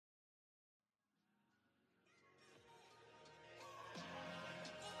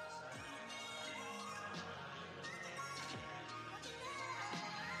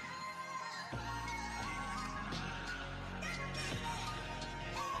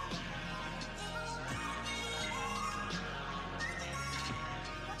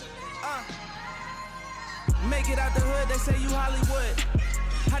Make it out the hood, they say you Hollywood.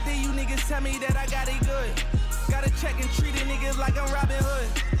 How dare you niggas tell me that I got it good? Gotta check and treat it niggas like I'm Robin Hood.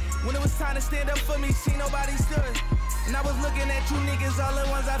 When it was time to stand up for me, see nobody stood. And I was looking at you niggas, all the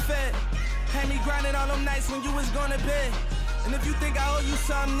ones I fed. Had me grinding all them nights when you was going to bed. And if you think I owe you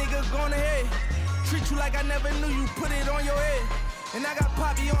something, nigga, go on ahead. Treat you like I never knew you, put it on your head. And I got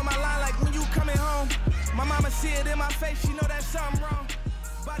Poppy on my line like when you coming home. My mama see it in my face, she know that something wrong.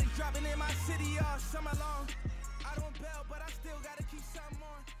 Body dropping in my city all summer long. I don't bail, but I still gotta keep something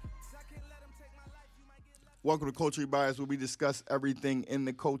on. So I can't let them take my life, you might get lucky. Welcome to Culture Bias, where we discuss everything in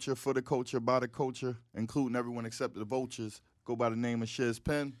the culture, for the culture, by the culture, including everyone except the vultures. Go by the name of Shiz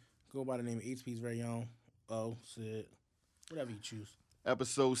Penn. Go by the name of HP's very own. Sid. Whatever you choose.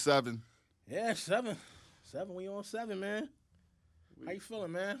 Episode 7. Yeah, 7. 7, we on 7, man. How you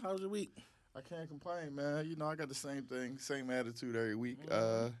feeling, man? How was your week? I can't complain, man. You know, I got the same thing, same attitude every week.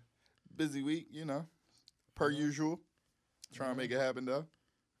 Busy week, you know, per usual. Trying to make it happen, though.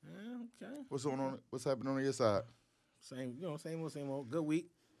 Yeah, okay. What's going on? What's happening on your side? Same old. Good week.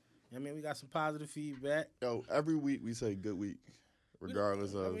 I mean, we got some positive feedback. Yo, every week we say good week,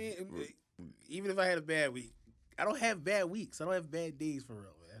 regardless of. I mean, even if I had a bad week, I don't have bad weeks. I don't have bad days for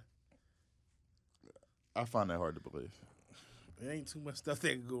real, man. I find that hard to believe. There ain't too much stuff that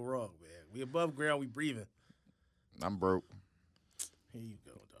can go wrong, man. We above ground, we breathing. I'm broke. Here you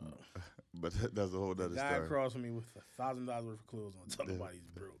go, dog. But that's a whole other guy story. across from me with $1,000 worth of clothes on, talking about he's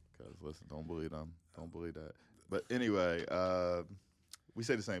broke. Because listen, don't believe them. Don't believe that. But anyway, we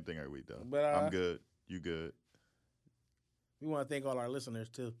say the same thing every week, though. But, I'm good. You good. We want to thank all our listeners,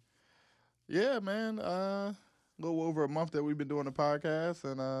 too. Yeah, man. A little over a month that we've been doing the podcast,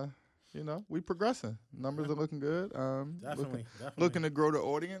 and you know, we progressing. Numbers are looking good. Definitely. Looking to grow the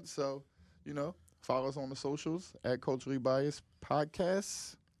audience. So, you know, follow us on the socials at Culturally Biased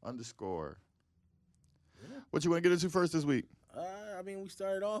Podcast _. Yeah. What you want to get into first this week? I mean, we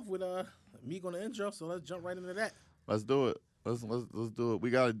started off with Meek on the intro, so let's jump right into that. Let's do it. Let's do it. We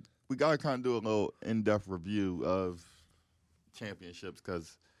gotta kind of do a little in-depth review of championships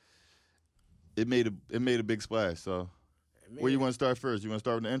because it made a big splash. So, where you want to start first? You want to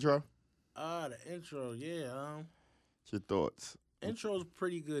start with the intro? The intro, yeah. What's your thoughts? Intro's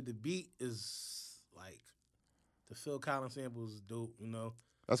pretty good. The beat is like the Phil Collins sample is dope. You know,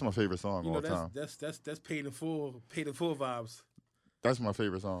 that's my favorite song all time. That's paid in full vibes. That's my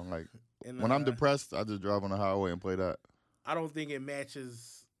favorite song. Like and, when I'm depressed, I just drive on the highway and play that. I don't think it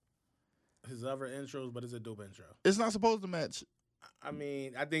matches his other intros, but it's a dope intro. It's not supposed to match. I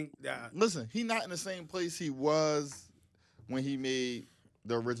mean, I think listen, he not in the same place he was when he made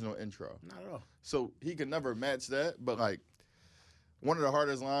the original intro. Not at all. So he could never match that. But like, one of the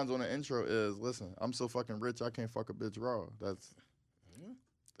hardest lines on the intro is, "Listen, I'm so fucking rich, I can't fuck a bitch raw." That's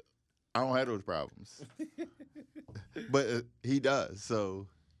I don't have those problems, but he does. So,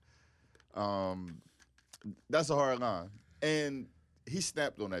 that's a hard line, and he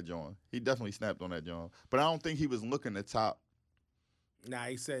snapped on that joint. He definitely snapped on that joint. But I don't think he was looking to top. Nah,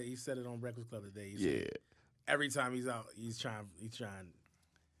 he said it on Breakfast Club today. Yeah. Every time he's out, he's trying.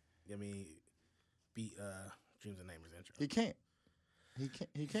 I mean, beat Dreams and Nightmares intro. He can't.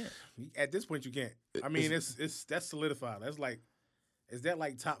 At this point, you can't. I mean, it's that's solidified. That's like, is that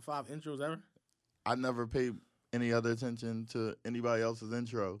like top 5 intros ever? I never paid any other attention to anybody else's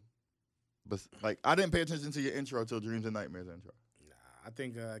intro, but like I didn't pay attention to your intro till Dreams and Nightmares intro. Nah, I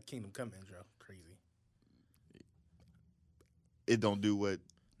think Kingdom Come intro crazy. It don't do what.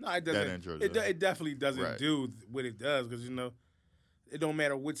 No, it doesn't. That intro it definitely doesn't do what it does because it don't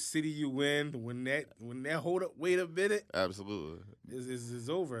matter which city you in when that hold up, wait a minute. Absolutely, is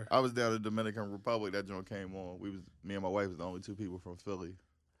over. I was down in the Dominican Republic. That joint came on. Me and my wife was the only 2 people from Philly.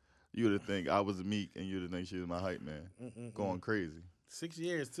 You would think I was Meek, and you'd think she was my hype man, going crazy. 6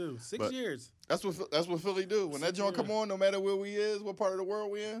 years too. 6 years. That's what Philly do. When that joint come on, no matter where we is, what part of the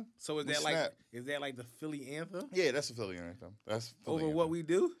world we in. So is that like the Philly anthem? Yeah, that's the Philly anthem. That's Philly over anthem. what we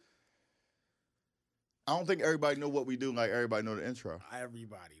do. I don't think everybody know what we do like everybody know the intro.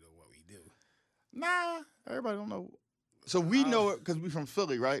 Everybody know what we do. Nah, everybody don't know. So we know it because we from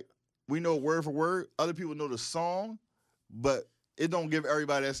Philly, right? We know it word for word. Other people know the song, but it don't give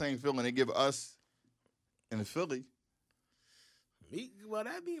everybody that same feeling. They give us in Philly. Meek, well,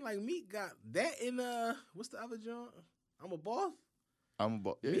 that mean like Meek got that in what's the other joint? I'm a Boss.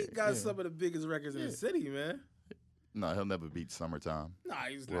 Yeah, Meek got some of the biggest records in the city, man. No, he'll never beat Summertime. No,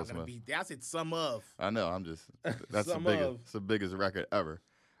 he's not gonna beat that. I said some of. I know. I'm just. That's the biggest record ever.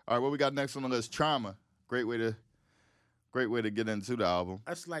 All right, what we got next on the list? Trauma. Great way to get into the album.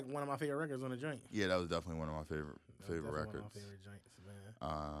 That's like one of my favorite records on the joint. Yeah, that was definitely one of my favorite records. One of my favorite joints,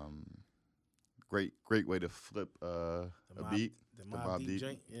 man. Great way to flip a beat. The Mobb Deep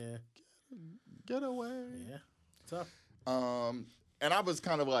joint, yeah. Get away. Yeah, tough. And I was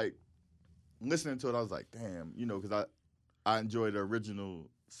kind of like listening to it. I was like, damn, you know, because I enjoyed the original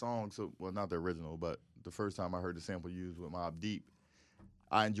song. So, well, not the original, but the first time I heard the sample used with Mobb Deep,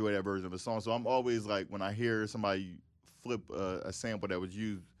 I enjoy that version of the song. So I'm always like, when I hear somebody flip a sample that was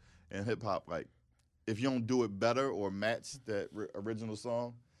used in hip hop, like, if you don't do it better or match that original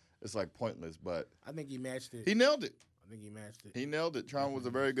song, it's like pointless. But I think he matched it. He nailed it. I think he matched it. He nailed it. Trauma was a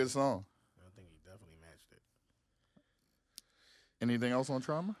very good song. I think he definitely matched it. Anything else on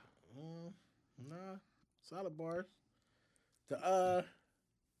Trauma? Nah, solid bars.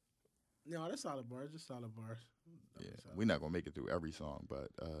 No, that's solid bars. Just solid bars. Yeah, we're not gonna make it through every song,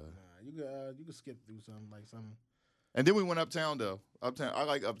 but you could skip through something like something. And then we went Uptown though. Uptown, I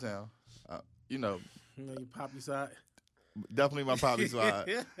like Uptown. You know, your poppy side. Definitely my poppy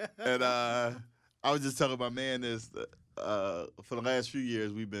side. And I was just telling my man this. For the last few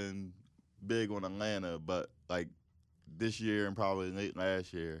years, we've been big on Atlanta, but like this year and probably late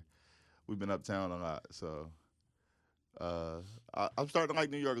last year, we've been Uptown a lot. So I'm starting to like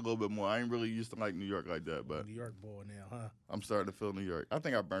New York a little bit more. I ain't really used to like New York like that, but New York boy now, huh? I'm starting to feel New York. I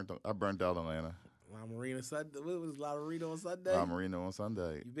think I burnt out Atlanta. La Marina Sunday. What was La Marina on Sunday? La Marina on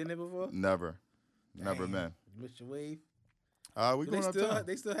Sunday. You been there before? Never been. You missed your wave. We going Uptown.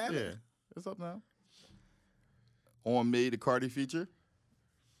 They still have it. Yeah, it's up now. On Me, the Cardi feature.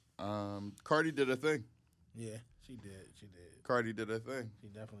 Cardi did a thing. Yeah, she did. Cardi did a thing. She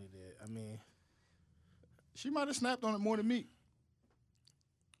definitely did. I mean, she might have snapped on it more than Meek.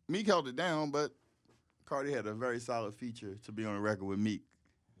 Meek held it down, but Cardi had a very solid feature to be on the record with Meek.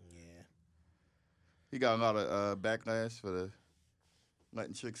 Yeah. He got a lot of backlash for the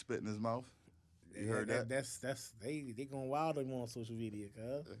letting chicks spit in his mouth. You heard that? That's they going wild on him on social media,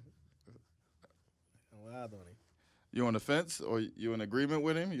 cuz. Wild on him. You on the fence or you in agreement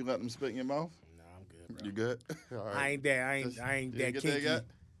with him? You let him spit in your mouth? No, I'm good, bro. You good? All right. I ain't that kinky.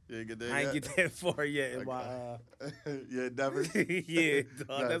 You ain't get there I ain't yet? get that far yet in my yeah, never. yeah,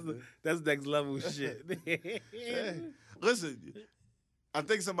 dog, that's next level shit. Yeah. Listen, I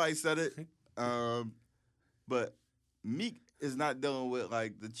think somebody said it, but Meek is not dealing with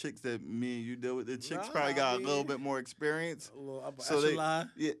like the chicks that me and you deal with. The chicks probably got a little bit more experience. A little upper so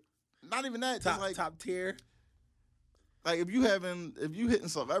echelon. Yeah, not even that. Top, just like top tier. Like if you hitting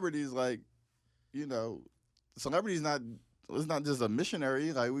celebrities, like, you know, celebrities it's not just a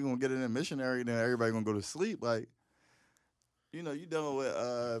missionary. Like we gonna get in a missionary, then everybody gonna go to sleep. Like, you know, you dealing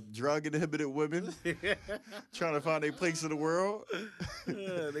with drug inhibited women trying to find their place in the world.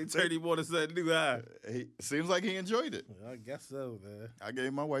 They turned him on to something new. Seems like he enjoyed it. I guess so, man. I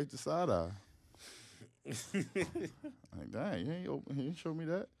gave my wife the side eye. Like, dang, he ain't show me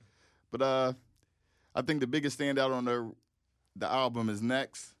that. But I think the biggest standout on the album is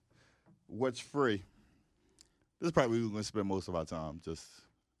Next. What's Free? This is probably where we're going to spend most of our time. Just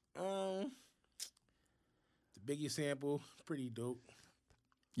the Biggie sample, pretty dope.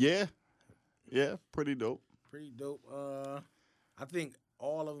 Yeah, pretty dope. Pretty dope. I think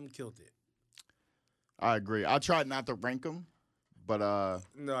all of them killed it. I agree. I tried not to rank them, but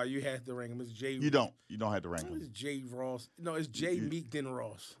no, you have to rank them. It's Jay. You don't have to rank them. It's Jay Ross. No, it's Jay Meek then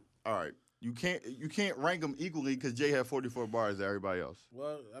Ross. All right. You can't rank them equally because Jay had 44 bars to everybody else.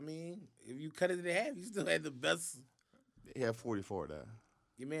 Well, I mean, if you cut it in half, you still had the best. He had 44 there.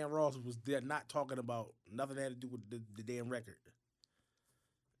 Your man Ross was there not talking about nothing that had to do with the damn record.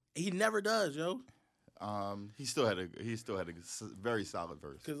 He never does, yo. He still had a very solid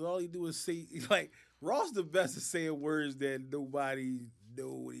verse. Because all he do is say, like, Ross the best at saying words that nobody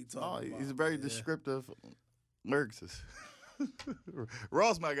know what he talking about. He's a very descriptive lyricist.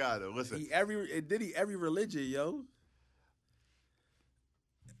 Ross, my guy, though. Listen, every religion, yo.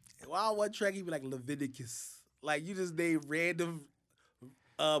 While one track, he be like Leviticus, like you just name random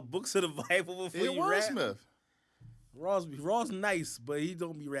books of the Bible before you rap. Smith. Ross nice, but he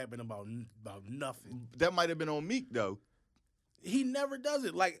don't be rapping about nothing. That might have been on Meek though. He never does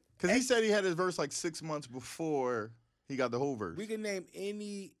it, like because he said he had his verse like 6 months before he got the whole verse. We can name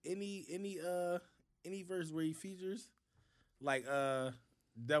any verse where he features. Like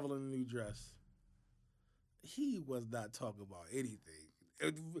Devil in a New Dress. He was not talking about anything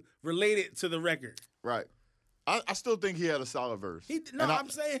related to the record. Right. I still think he had a solid verse. I'm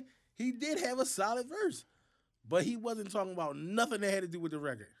saying he did have a solid verse. But he wasn't talking about nothing that had to do with the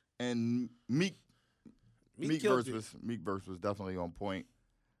record. And Meek verse was definitely on point.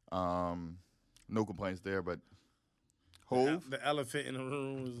 No complaints there, but Hove. The elephant in the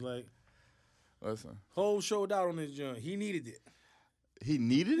room was like, listen. Hove showed out on this joint. He needed it. He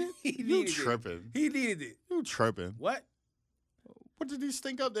needed it? He You needed tripping. it. He needed it. You tripping. What? What did he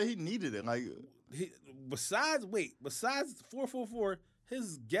stink up that he needed it? Like, Besides 444,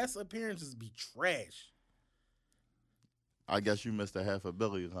 his guest appearances be trash. I guess you missed a half a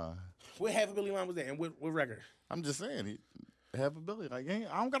billion line. What half a billion line was that? And what record? I'm just saying, half a billion. Like,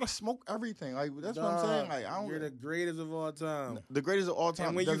 I don't gotta smoke everything. Like, that's what I'm saying. Like, I don't. You're the greatest of all time. The greatest of all time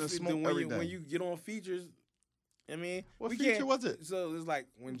And when doesn't smoke everything. when you get on features, I mean, What we feature can't- was it? So it's like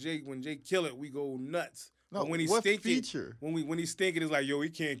when Jay kill it, we go nuts. No, But when he what stink feature? it, when he stink it, it's like, yo, he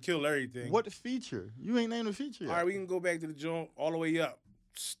can't kill everything. What feature? You ain't named a feature yet. All right, we can go back to the joint all the way up.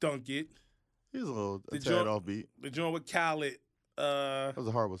 Stunk it. He was a The tad joint- offbeat. The joint with Khaled, That was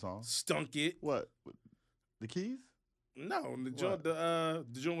a horrible song. stunk it. What? The Keys? No, the joint the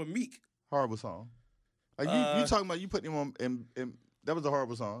joint with Meek. Horrible song. Like, you talking about you putting him on and that was a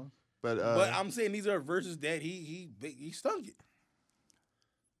horrible song. But I'm saying these are verses that he stunk it.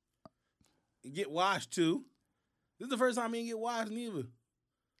 Get washed too. This is the first time he didn't get washed neither.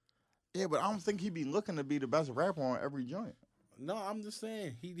 yeah, but I don't think he be looking to be the best rapper on every joint. No, I'm just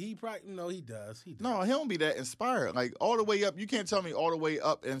saying he probably he does. He does. No, he don't be that inspired. Like all the way up, you can't tell me all the way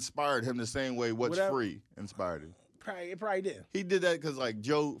up inspired him the same way What's Whatever. Free inspired him. It probably did. He did that because like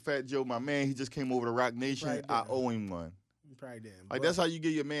Fat Joe, my man, he just came over to Rock Nation. Right I there. owe him one. He probably did. Like But that's how you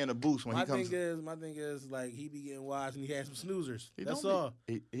give your man a boost when he comes. my thing is like he be getting washed and he had some snoozers. He That's don't all.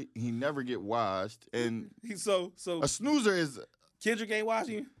 be- He never get washed, and He so a snoozer is. Kendrick ain't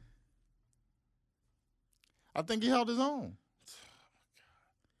washing you. I think he held his own.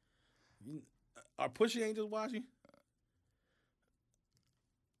 Or Pusha ain't just washing.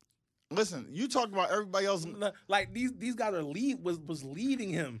 Listen, you talk about everybody else. Like these guys are was leading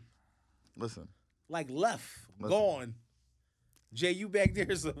him. Listen, Like left, Listen. gone. Jay, you back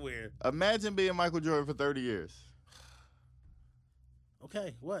there somewhere. imagine being Michael Jordan for 30 years.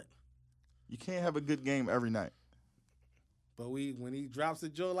 Okay, what? You can't have a good game every night. But when he drops a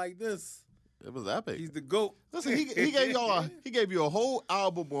joke like this, It was epic. he's the GOAT. Listen, he gave y'all he gave you a whole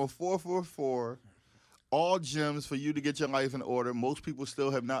album on 444, all gems for you to get your life in order. Most people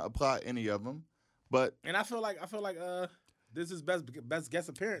still have not applied any of them, but And I feel like this is best guest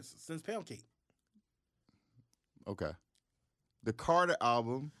appearance since Pound Cake. okay. The Carter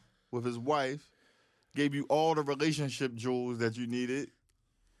album with his wife gave you all the relationship jewels that you needed.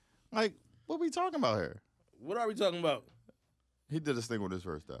 Like, what we talking about here? What are we talking about? He did his thing with his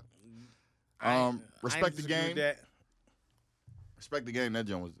first though. I ain't Respect the disagree with game. That. Respect the game. That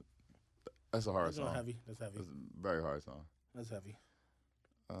joint was. That's a hard That's not song. heavy. That's heavy. That's a very hard song. That's heavy.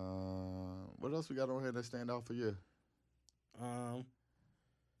 What else we got on here that stand out for you?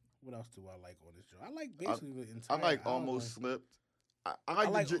 What else do I like on this show? I like basically the I entire. like album. Almost Slipped. I like,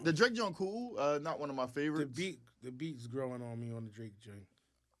 like- the Drake joint cool. Not one of my The favorites. beat's growing on me on the Drake joint.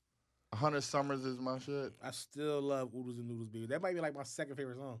 100 Summers is my shit. I still love Oodles and Noodles, baby. That might be like my second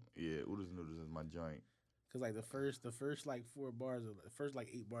favorite song. Yeah, Oodles and Noodles is my joint. Cause like the first like 4 bars, the first like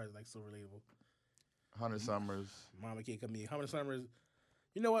 8 bars, are, like so relatable. 100 Summers. Mama can't come in. 100 Summers.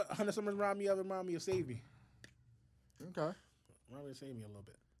 You know what? 100 Summers remind me of Save Me. Okay. Remind me of Save Me a little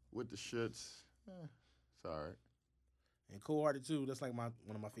bit. With the shits. It's all right. And Cold Hearted too. That's like one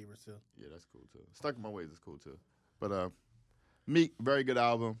of my favorites too. Yeah, that's cool too. Stuck in My Ways is cool too. But Meek, very good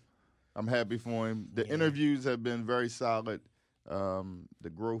album. I'm happy for him. The Yeah. interviews have been very solid. The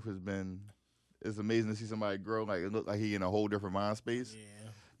growth has been. It's amazing to see somebody grow. Like it looked like he in a whole different mind space. Yeah.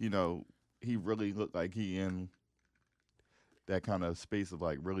 You know, he really looked like he in that kind of space of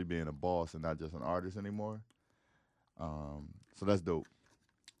like really being a boss and not just an artist anymore. So that's dope.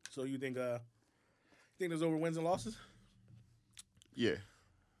 So you think there's over wins and losses? Yeah,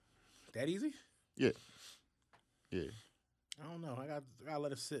 That easy? yeah. I don't know. I gotta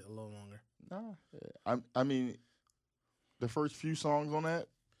let it sit a little longer. Nah, I mean, the first few songs on that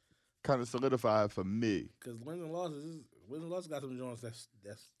kind of solidified for me. Cause wins and losses got some joints that's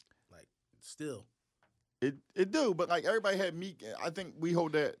like still. It do, but like everybody had Meek. I think we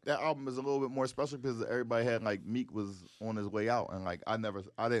hold that album is a little bit more special because everybody had like Meek was on his way out, and like I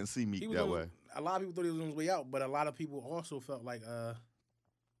didn't see Meek He was that on- way. A lot of people thought he was on his way out, but a lot of people also felt like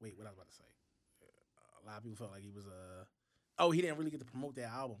wait, what I was about to say. A lot of people felt like he was he didn't really get to promote that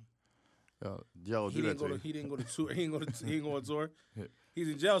album. Jello He do didn't that go to to you. he didn't go to tour. He didn't go on tour. Yeah. He's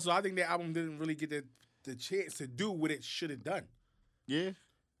in jail, so I think that album didn't really get the chance to do what it should have done. Yeah.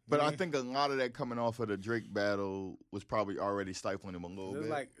 But I Yeah. think a lot of that coming off of the Drake battle was probably already stifling him a little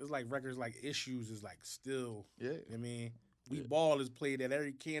bit. It's like records like Issues is like still. Yeah. I mean, We Yeah. Ball is played at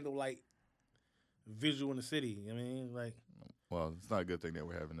every candlelight visual in the city. I mean, like Well, it's not a good thing that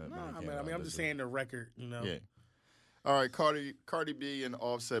we're having that. no, many I cameras mean, I'm out just there. saying the record. You know, Yeah. All right, Cardi B and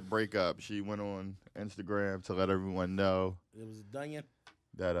Offset break up. She went on Instagram to let everyone know It was done.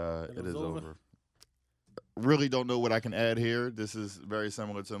 that It it was is over? over. Really don't know what I can add here. This is very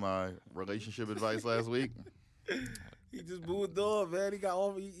similar to my relationship advice last week. He just moved on, man. He got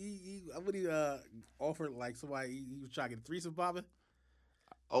offered. What he offered like somebody. He was trying to get a threesome popping.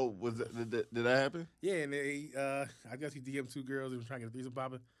 Oh, did that happen? Yeah, and I guess he DM'd 2 girls and was trying to get a threesome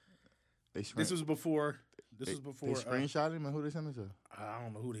popping. They This was before. This they, was before. They screenshot him and who they sent it to? I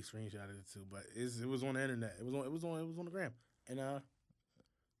don't know who they screenshotted it to, but it was on the internet. It was on the gram, and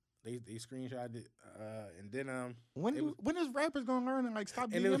they screenshotted it, and then When is rappers gonna learn and like stop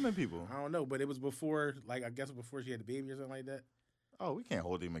and it was- DMing people? I don't know, but it was before, like I guess before she had the baby or something like that. Oh, we can't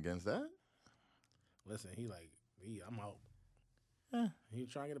hold him against that. Listen, I'm out. Yeah. He was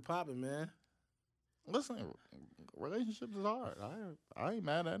trying to get it popping, man. Listen, relationships is hard. I ain't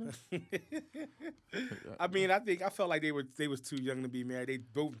mad at it. I mean, I felt like they was too young to be married. They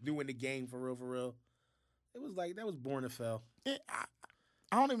both new in the game for real. It was like that was born to fail.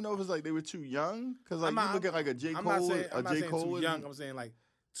 I don't even know if it's like they were too young because like I'm not- you look at like a J. I'm Cole, not saying Cole too is- young. I'm saying like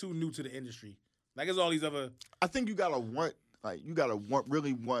too new to the industry. Like it's all these other. I think you gotta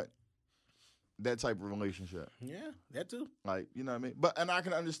really want that type of relationship. Yeah, that too. Like, you know what I mean? But and I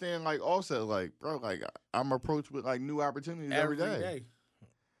can understand like also like, bro, like I'm approached with like new opportunities every day.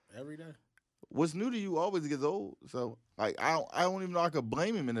 Every day. What's new to you always gets old. So like I don't even know I could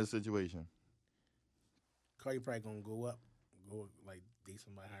blame him in this situation. Cardi probably gonna go like date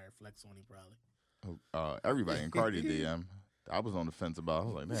somebody higher, flex on him probably. Everybody in Cardi DM. I was on the fence about. I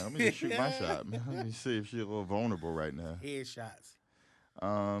was like, man, let me just shoot my shot, man. Let me see if she's a little vulnerable right now. Headshots.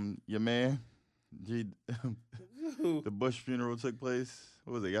 Your man, the Bush funeral took place.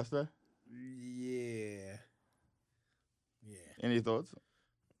 What was it, yesterday? Yeah. Any thoughts?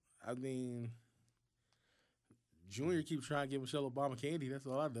 I mean, Junior keeps trying to give Michelle Obama candy. That's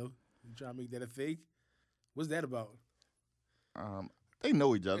all I know. You trying to make that a thing? What's that about? They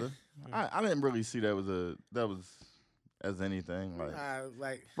know each other. I didn't really see that was as anything. Like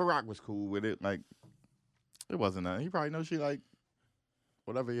Barack was cool with it. Like it wasn't that. He probably knows she like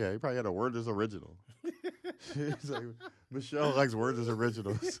whatever. Yeah, he probably had a word as original. He's like, Michelle likes word as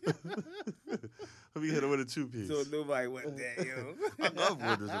originals. Let me hit her with a 2-piece. So nobody went that, yo. I love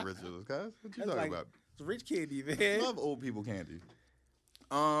word as originals, guys. What you That's talking like- about? It's rich candy, I man. love old people candy.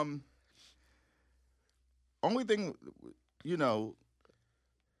 Only thing, you know,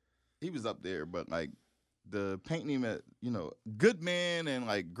 he was up there, but like the painting him at, you know, good man and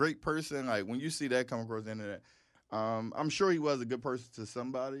like great person. Like when you see that come across the internet, I'm sure he was a good person to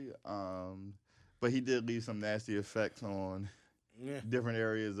somebody. But he did leave some nasty effects on different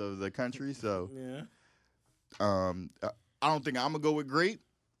areas of the country. So Yeah. I don't think I'm gonna go with great,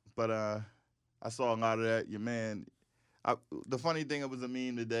 but I saw a lot of that. Your man, the funny thing, it was a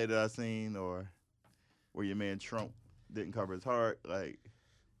meme today that I seen, or where your man Trump didn't cover his heart, like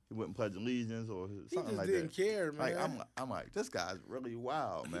he wouldn't pledge allegiance or He something just like didn't that. care, man. Like I'm like, this guy's really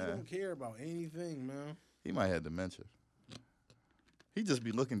wild, He man. don't care about anything, man. He might have dementia. He just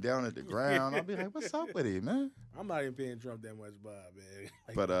be looking down at the ground. I'll be like, what's up with him, man? I'm not even paying Trump that much, Bob, man.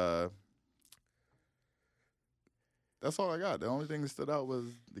 Like, But that's all I got. The only thing that stood out was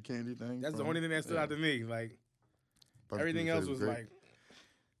the candy thing. that's the only thing that stood out to me. Like Bunch of everything people else said it was great. like.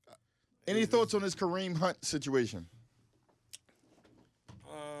 Any thoughts on this Kareem Hunt situation?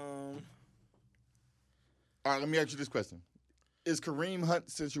 All right, let me ask you this question. Is Kareem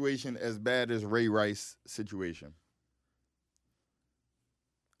Hunt's situation as bad as Ray Rice's situation?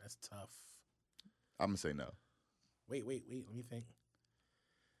 That's tough. I'm going to say no. Wait. Let me think.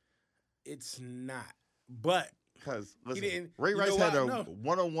 It's not, but Because, He listen, didn't- Ray you Rice know had why? a No.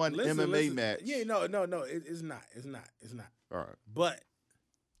 one-on-one MMA listen. match. Yeah, no. It's not. All right. But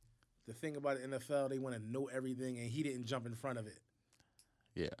the thing about the NFL, they want to know everything, and he didn't jump in front of it.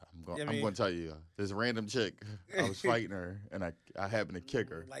 Yeah, I'm I mean- going to tell you. This random chick, I was fighting her, and I happened to kick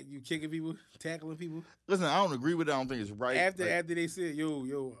her. Like you kicking people, tackling people. Listen, I don't agree with it. I don't think it's right. After Like, after they said,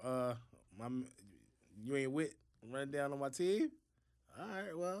 you ain't with running down on my team. All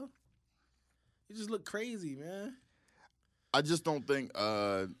right, well, you just look crazy, man. I just don't think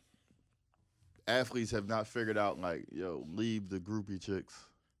athletes have not figured out, like, yo, leave the groupie chicks.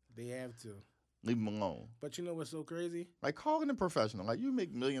 They have to. Leave them alone. But you know what's so crazy? Like, call it a professional. Like, you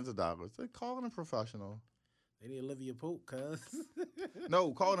make millions of dollars. Like, call it a professional. They need Olivia Pope, cuz.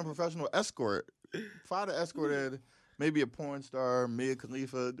 No, call it a professional escort. Fly the escort in. Maybe a porn star, Mia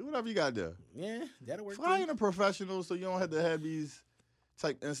Khalifa. Do whatever you got to do. Yeah, that'll work. Fly too. in a professional so you don't have to have these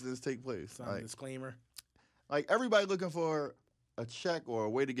type incidents take place. Sign a disclaimer. Like everybody looking for a check or a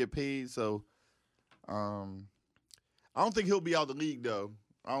way to get paid. So, I don't think he'll be out the league though.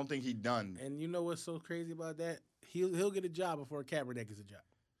 I don't think he done. And you know what's so crazy about that? He'll get a job before Kaepernick gets a job.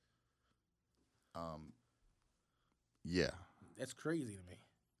 Yeah. That's crazy to me.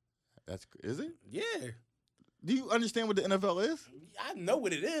 Is it? Yeah. Do you understand what the NFL is? I know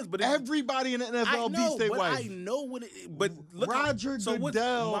what it is, but Everybody in the NFL beats their wife. I know what it is. But look, Roger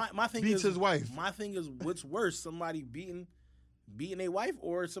Goodell my thing beats is, his wife. My thing is, what's worse, somebody beating their wife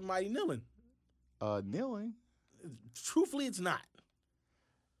or somebody kneeling? Kneeling. Truthfully, it's not.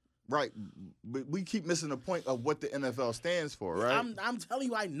 Right, but we keep missing the point of what the NFL stands for, right? I'm telling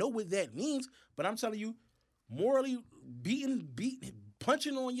you, I know what that means, but I'm telling you, morally beating,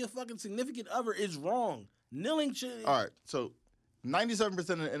 punching on your fucking significant other is wrong. Kneeling should. All right, so 97% of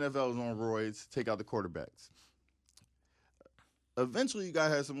the NFL is on roids. Take out the quarterbacks. Eventually, you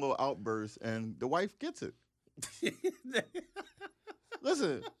gotta have some little outbursts, and the wife gets it.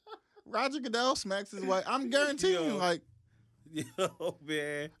 Listen, Roger Goodell smacks his wife. I'm guaranteeing you, like, yo,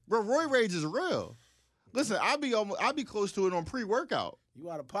 man, bro, roid rage is real. Listen, I'll be close to it on pre-workout, you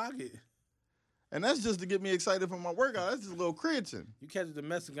out of pocket. and that's just to get me excited for my workout. That's just a little creatine. You catch a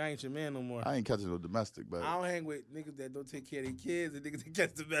domestic, I ain't your man no more. I ain't catching no domestic, but I don't hang with niggas that don't take care of their kids and niggas that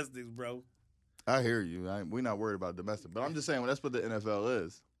catch domestics, bro. I hear you. We're not worried about domestic, but I'm just saying, well, that's what the NFL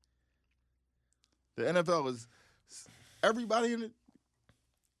is. The NFL is everybody in it.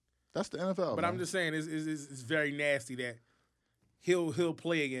 That's the NFL. But man. I'm just saying, it's very nasty that he'll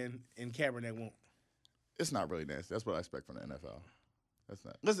play again and Kaepernick won't. It's not really nasty. That's what I expect from the NFL. That's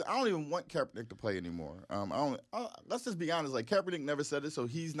not. Listen, I don't even want Kaepernick to play anymore. Let's just be honest. Like, Kaepernick never said it, so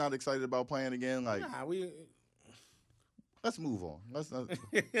he's not excited about playing again. Like, let's move on. Let's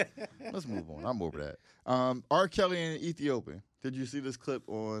move on. I'm over that. R. Kelly in Ethiopia. Did you see this clip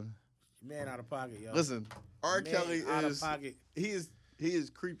on? Man out of pocket, yo. Listen, R. Kelly out is of pocket. He is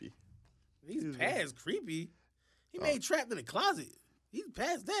creepy. He's past creepy. He made Trapped in the Closet. He's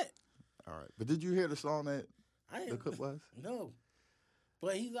past that. All right, but did you hear the song that the clip was? No,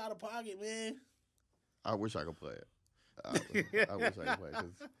 but he's out of pocket, man. I wish I could play it. I wish I could play it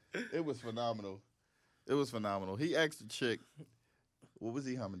because it was phenomenal. It was phenomenal. He asked the chick, what was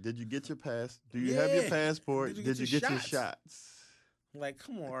he humming? Did you get your pass? Do you have your passport? Did you get your shots? Like,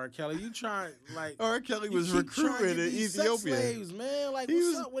 come on, R. Kelly. You trying, like... R. Kelly was recruited in Ethiopia. Sex slaves, man. Like,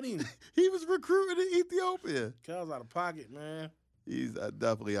 what's up with him? He was recruited in Ethiopia. Kelly's out of pocket, man. He's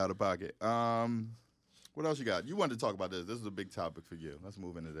definitely out of pocket. What else you got? You wanted to talk about this. This is a big topic for you. Let's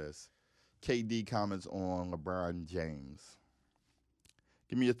move into this. KD comments on LeBron James.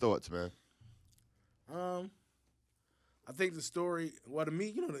 Give me your thoughts, man. I think the story, well, the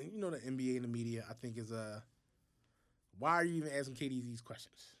NBA and the media, I think is why are you even asking KD these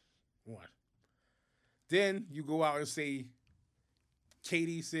questions? One. Then you go out and say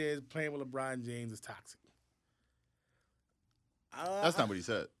KD says playing with LeBron James is toxic. That's not what he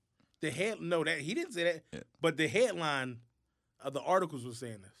said. That he didn't say that. Yeah. But the headline of the articles was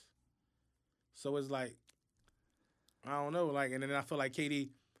saying this. So it's like, I don't know, like, and then I feel like KD,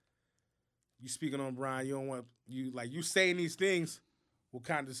 you speaking on Brian, you don't want you saying these things will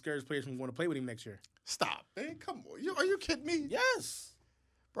kind of discourage players from going to play with him next year. Stop, man. Come on. Are you kidding me? Yes.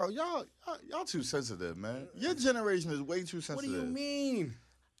 Bro, y'all too sensitive, man. Your generation is way too sensitive. What do you mean?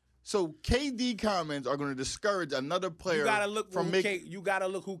 So KD comments are going to discourage another player You gotta look from making. You gotta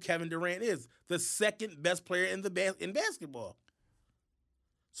look who Kevin Durant is, the second best player in in basketball.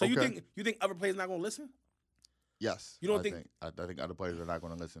 So Okay. you think other players not going to listen? Yes, You don't I think- think other players are not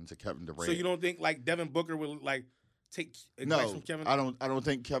going to listen to Kevin Durant. So you don't think like Devin Booker will like take advice No, from Kevin?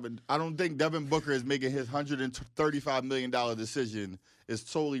 I don't think Devin Booker is making his $135 million decision is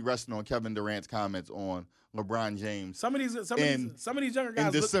solely resting on Kevin Durant's comments on LeBron James. Some of these younger guys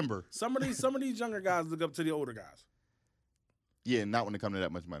in December. Some of these younger guys look up to the older guys. Yeah, not when it comes to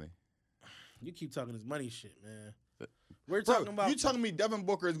that much money. You keep talking this money shit, man. We're Bro, talking about you telling me Devin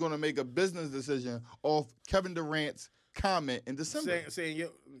Booker is going to make a business decision off Kevin Durant's comment in December? saying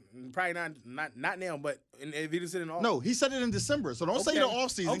probably not now, but if he just said in all No, he said it in December. So don't say the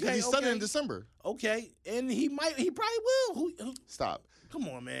offseason because he said it in December. Okay, and he probably will. Who, Stop. come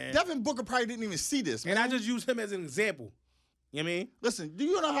on, man. Devin Booker probably didn't even see this, man. And I just use him as an example. You know what I mean? Listen, do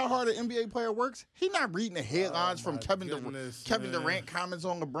you know how hard an NBA player works? He not reading the headlines from Kevin Durant comments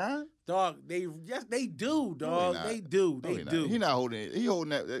on LeBron. Dog, they do, dog. No, they do. No, They do. He not holding it. He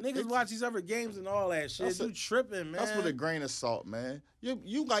holding that. Niggas watch these other games and all that shit. You tripping, man. That's with a grain of salt, man.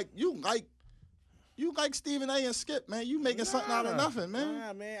 You like Stephen A. and Skip, man. You making something out of nothing, man.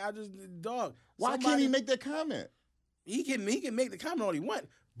 Nah, man. Dog. Why can't he make that comment? He can make the comment all he want,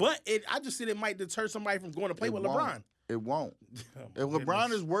 but I just said it might deter somebody from going to play with LeBron. It won't. Oh, If LeBron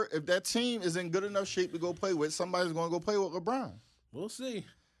goodness. if that team is in good enough shape to go play with, somebody's going to go play with LeBron. We'll see.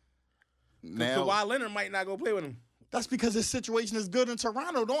 Now, Kawhi Leonard might not go play with him. that's because his situation is good in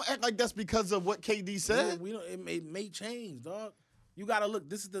Toronto. Don't act like that's because of what KD said. We don't. It may change, dog. You gotta look.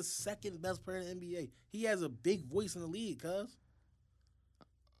 This is the second best player in the NBA. He has a big voice in the league, cuz.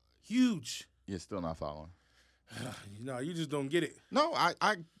 Huge. You're still not following. No, you just don't get it. No,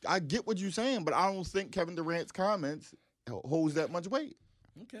 I get what you're saying, but I don't think Kevin Durant's comments holds that much weight.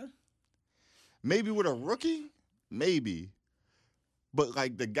 Okay. Maybe with a rookie, maybe. But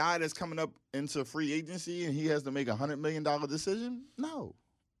like the guy that's coming up into free agency and he has to make $100 million decision, no.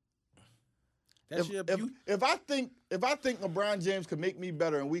 That's If I think LeBron James could make me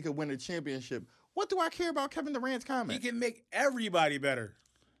better and we could win a championship, what do I care about Kevin Durant's he comments? can make everybody better.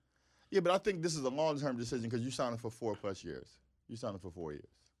 Yeah, but I think this is a long-term decision because you signed him for 4+ years. You signed him for 4 years.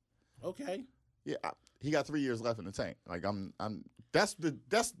 Okay. Yeah, he got 3 years left in the tank. Like that's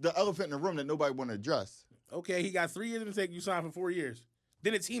the elephant in the room that nobody want to address. Okay, he got 3 years in the tank. You signed for 4 years.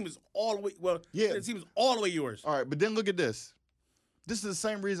 Then the team is all the way. Well, Yeah. then the team is all the way yours. All right, but then look at this. This is the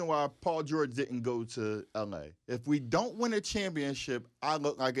same reason why Paul George didn't go to L.A. If we don't win a championship, I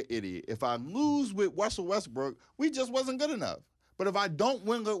look like an idiot. If I lose with Russell Westbrook, we just wasn't good enough. But if I don't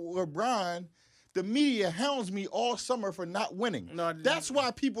win with LeBron, the media hounds me all summer for not winning. No, That's why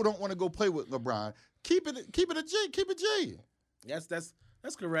people don't want to go play with LeBron. Keep it a G. Keep it G.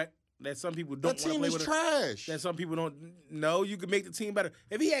 That's correct. That some people don't That want to team play is with. trash. That some people don't know. You could make the team better.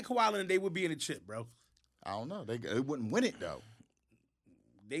 If he had Kawhi Leonard, they would be in the chip, bro. I don't know. They wouldn't win it though.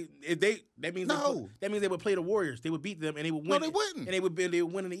 That means No. that means they would play the Warriors. They would beat them and they would win. No, they wouldn't. And they would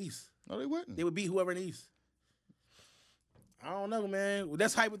win in the East. No, they wouldn't. They would beat whoever in the East. I don't know, man. Well,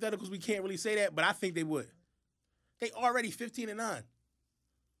 that's hypothetical because we can't really say that, but I think they would. They already 15-9.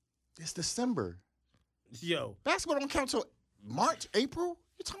 It's December. Yo. Basketball don't count till March, April.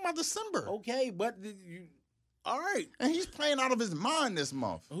 You're talking about December. Okay, but you all right. And he's playing out of his mind this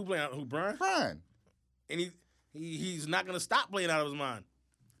month. Who playing out? Who, Brian? Brian. And he's not gonna stop playing out of his mind.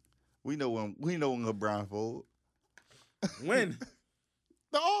 We know when LeBron fold. When?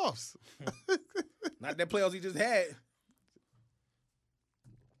 The offs. Not that playoffs he just had.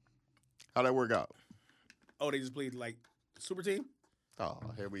 How'd that work out? Oh, they just played like super team? Oh,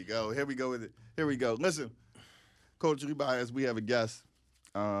 here we go. Here we go with it. Here we go. Listen, Coach Rebias, we have a guest.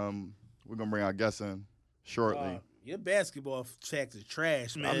 We're gonna bring our guest in shortly. Your basketball checks is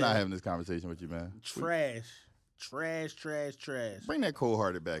trash, man. I'm not having this conversation with you, man. Trash. Bring that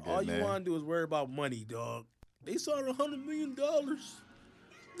cold-hearted back All in, you man. want to do is worry about money, dog. They signed $100 million.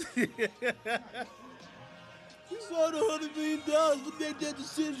 He signed $100 million to make that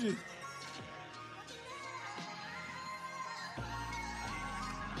decision.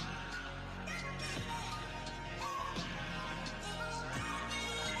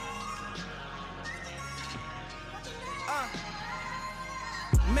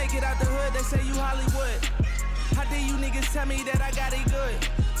 Make it out the hood, they say you Hollywood. How dare you niggas tell me that I got it good?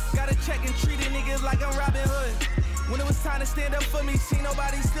 Gotta check and treat it niggas like I'm Robin Hood. When it was time to stand up for me, see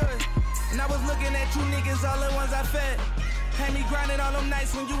nobody stood. And I was looking at you niggas, all the ones I fed. Had me grinding all them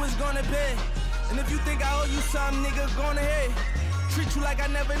nights when you was going to bed. And if you think I owe you something, nigga, go on ahead. Treat you like I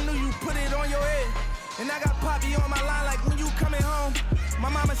never knew you, put it on your head. And I got Poppy on my line like when you coming home. My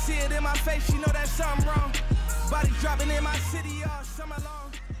mama see it in my face, she know that's something wrong. Body dropping in my city all summer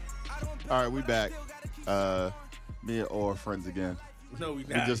long. All right, we back. Me and Orr friends again. No, we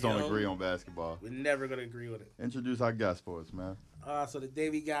We not. just don't yo. agree on basketball. We're never gonna agree with it. Introduce our guest for us, man. So today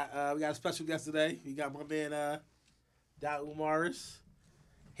we got a special guest today. We got my man Dot Umaris,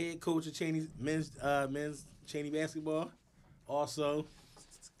 head coach of Cheney men's Cheney basketball, also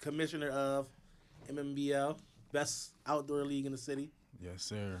commissioner of MMBL, best outdoor league in the city. Yes,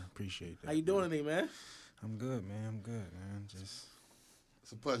 sir. Appreciate that. How you doing today, man? I'm good, man. I'm good, man. Just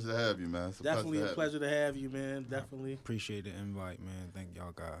It's a pleasure to have you, man. It's Definitely a have pleasure to have you, man. Definitely. appreciate the invite, man. Thank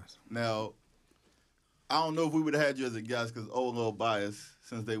y'all guys. you. Now, I don't know if we would have had you as a guest because old little bias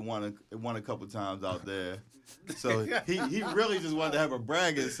since they won a couple times out there. So he really just wanted to have a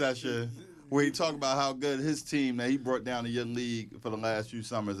bragging session where he talked about how good his team that he brought down to your league for the last few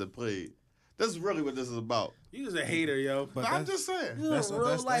summers had played. This is really what this is about. You just a hater, yo. But I'm that's- just saying. You're a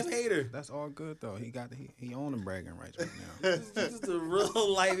real life hater. That's all good though. He own the bragging rights right now. You're just a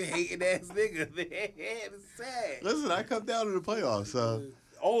real life hating ass nigga, man. It's sad. Listen, I come down to the playoffs. So,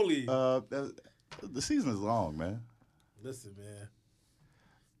 Only. the season is long, man. Listen, man.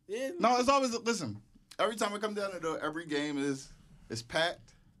 Yeah, No, it's always listen. Every time I come down to every game is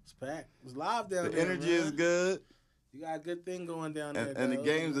packed. it's packed. It's live down The there. energy man. is good, You got a good thing going down there. and the dog,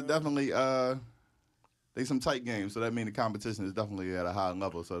 games you are know? definitely they some tight games, so that means the competition is definitely at a high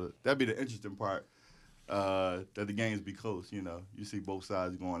level. So that'd be the interesting part, that the games be close. You know, you see both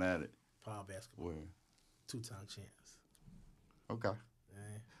sides going at it. Power basketball. Where, 2-time champs. okay,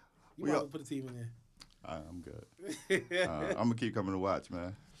 Man. You We might up- put a team in I'm good. there. I'm gonna keep coming to watch,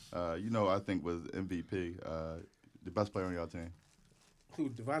 man. You know, I think was MVP, the best player on your team, Who,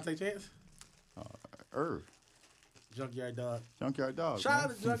 Devontae Chance? Irv, Junkyard Dog. Junkyard Dog. Shout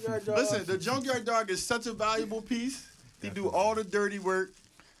man. out to Junkyard Dog. Listen, the Junkyard Dog is such a valuable piece. He do all the dirty work,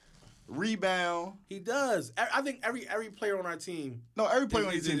 rebound. He does. I think every player on our team. No, every player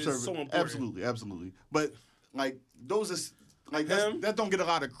on your Is- team is serves. so important. Absolutely, absolutely. But like those are like Him? that don't get a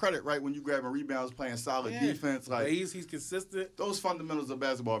lot of credit, right? When you grabbing rebounds, playing solid Yeah. defense, But like he's consistent. those fundamentals of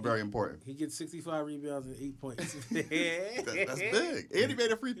basketball are very important. He gets 65 rebounds and 8 points. That's big. And he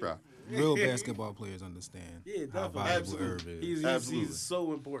made a free throw. Real basketball players understand Yeah, how definitely. valuable Absolutely. Irv is. He's Absolutely.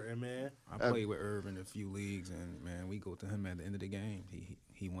 so important, man. I played with Irv in a few leagues, and man, we go to him at the end of the game.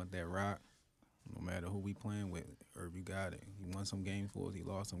 He want that rock. No matter who we playing with, Irv, you got it. He won some games for us. He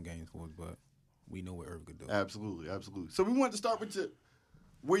lost some games for us, but we know what Irv could do. Absolutely, absolutely. So we want to start with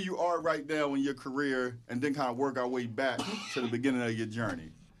where you are right now in your career, and then kind of work our way back to the beginning of your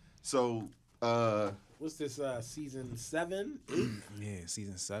journey. So, What's this, season 7, 8? Yeah,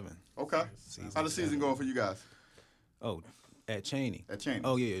 season 7. okay. Season How the season 7. going for you guys Oh, at Cheney. at Cheney?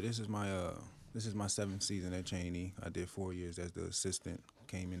 Oh yeah, this is my 7th season at Cheney. I did 4 years as the assistant.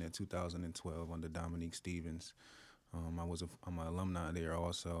 Came in at 2012 under Dominique Stevens. I'm an alumni there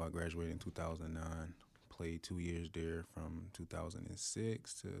also. I graduated in 2009. Played 2 years there from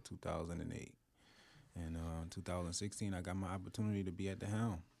 2006 to 2008. And 2016, I got my opportunity to be at the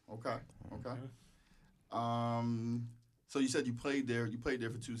helm. Okay, okay. So you said you played there. You played there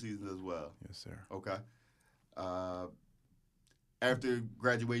for 2 seasons as well. Yes, sir. Okay. After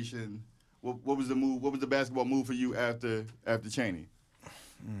graduation, what was the move? What was the basketball move for you after Cheney?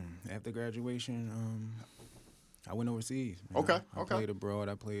 After graduation, I went overseas. Man. Okay, I okay. played abroad.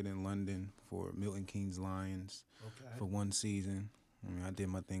 I played in London for Milton Keynes Lions for 1 season. I mean, I did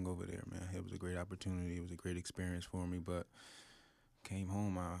my thing over there, man. It was a great opportunity. It was a great experience for me, but came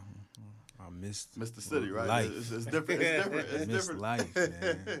home, I missed the city, right? life. It's different. It's different. It's Missed different. life, man.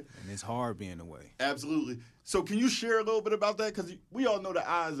 And it's hard being away. Absolutely. So can you share a little bit about that? Because we all know the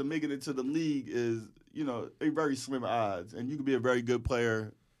odds of making it to the league is, a very slim odds. And you could be a very good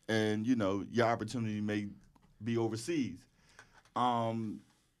player and, your opportunity may be overseas.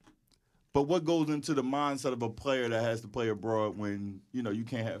 But what goes into the mindset of a player that has to play abroad when, you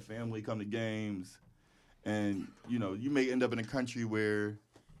can't have family come to games and, you may end up in a country where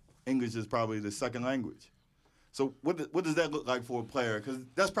English is probably the second language. So what does that look like for a player? Because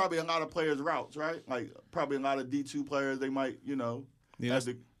that's probably a lot of players' routes, right? Like probably a lot of D2 players, they might, Yeah, have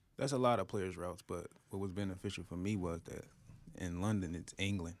to, that's a lot of players' routes, but what was beneficial for me was that in London, it's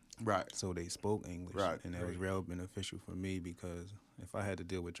England. right. So they spoke English. Right. And that was real beneficial for me because if I had to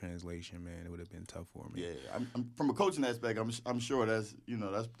deal with translation, man, it would have been tough for me. Yeah, I'm from a coaching aspect, I'm sure that's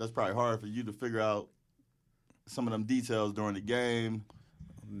that's probably hard for you to figure out some of them details during the game.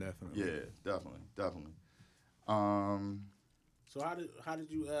 Definitely. Yeah, definitely. So how did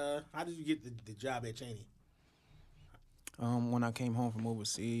you get the job at Cheney? When I came home from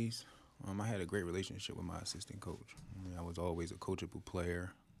overseas, I had a great relationship with my assistant coach. I was always a coachable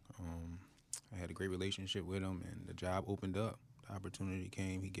player. I had a great relationship with him, and the job opened up. The opportunity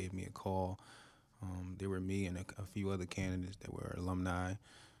came. He gave me a call. There were me and a few other candidates that were alumni.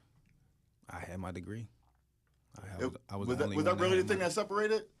 I had my degree. I was the only was one that really the had thing my- that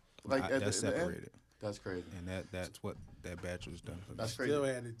separated? Like at that the end? separated, That's crazy. and that's what that bachelor's done for me. That's crazy.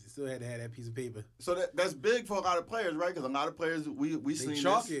 Still had to have that piece of paper. So that's big for a lot of players, right? Because a lot of players we They seen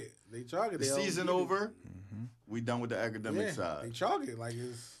chalk this. it. They chalk it. The They always season do it. over. We done with the academic Yeah, side. they chalk it like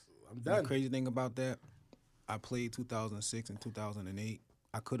I'm The done. crazy thing about that, I played 2006 and 2008.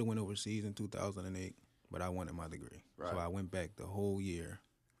 I could have went overseas in 2008, but I wanted my degree. Right. So I went back the whole year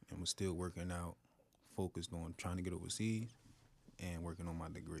and was still working out, focused on trying to get overseas and working on my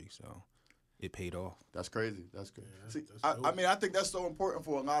degree. So it paid off. That's crazy. That's crazy. Yeah, See, that's I dope. mean, I think that's so important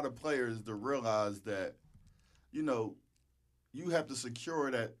for a lot of players to realize that, you have to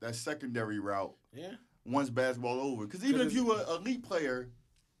secure that secondary route Yeah, once basketball over. Because even if it's- you're an elite player,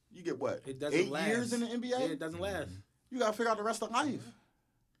 you get what? it doesn't 8 last. years in the NBA? Yeah, it doesn't last. You got to figure out the rest of life.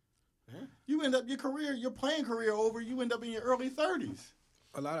 Yeah. You end up your playing career over, you end up in your early 30s.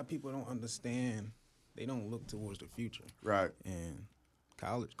 A lot of people don't understand. They don't look towards the future. Right. And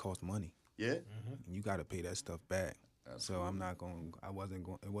college costs money. Yeah. And you got to pay that stuff back. Absolutely. So I'm not going.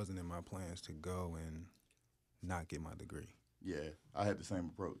 It wasn't in my plans to go and not get my degree. Yeah. I had the same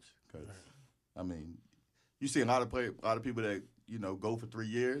approach. Because, I mean, You see a lot of people that go for 3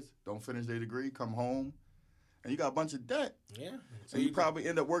 years, don't finish their degree, come home, and you got a bunch of debt. Yeah. So you probably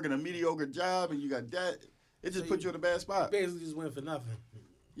end up working a mediocre job, and you got debt. It just puts you in a bad spot. Basically, just went for nothing.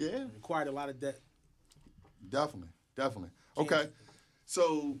 Yeah, Acquired a lot of debt. definitely. Okay,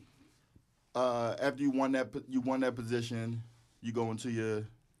 so after you won that position, you go into your.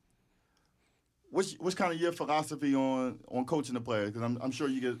 What's kind of your philosophy on coaching the players? Because I'm sure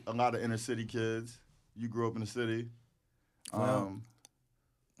you get a lot of inner city kids. You grew up in the city. Well,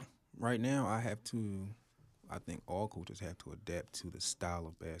 right now I think all coaches have to adapt to the style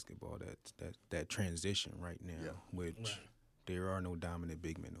of basketball that transition right now, which there are no dominant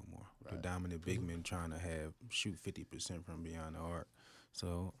big men no more. Right. The dominant big men trying to shoot 50% from beyond the arc.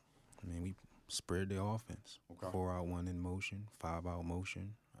 So, I mean, we spread the offense. Okay. 4-out, 1 in motion, 5-out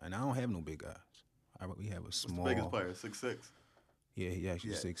motion. And I don't have no big guys. We have a small. What's the biggest player? 6'6"? Yeah, he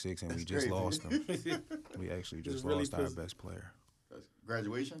actually 6'6", and That's we just crazy. lost him. We actually just really lost our pissed. best player. That's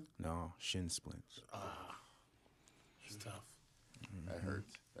graduation? No, shin splints. It's tough. That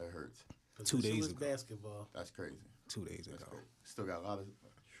hurts. 2 days Positionless ago. basketball. That's crazy. 2 days That's ago. crazy. Still got a lot of.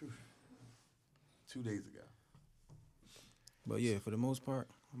 2 days ago. But yeah, for the most part,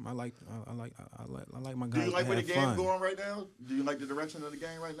 I like my Do guys you like to where the have game's fun. going right now? Do you like the direction of the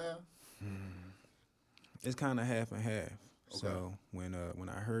game right now? It's kind of half and half. So when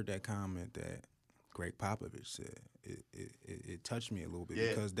I heard that comment that Greg Popovich said, it touched me a little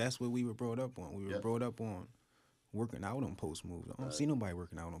bit because that's what we were brought up on. We were brought up on working out on post moves. I don't see nobody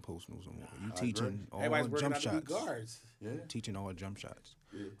working out on post moves no more. You teaching all Everybody's working jump out to be shots. guards. Yeah. Teaching all jump shots.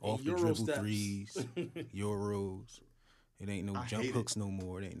 Yeah. Off And the Euro dribble steps. threes, Euros. It ain't no I jump hate it. hooks no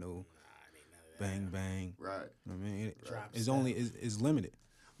more. It ain't no bang bang. Right. I mean, Drop it's step. only it's limited.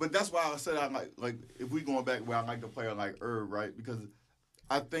 But that's why I said I like if we going back where I like to play like Herb, right? Because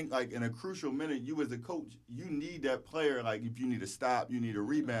I think like in a crucial minute, you as a coach, you need that player. Like if you need a stop, you need a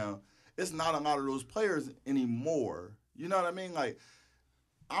rebound. It's not a lot of those players anymore. You know what I mean? Like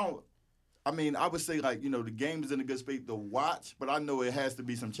I would say like the game is in a good space to watch, but I know it has to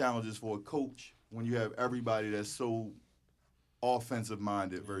be some challenges for a coach when you have everybody that's so offensive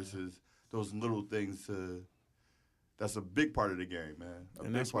minded versus those little things to. That's a big part of the game, man.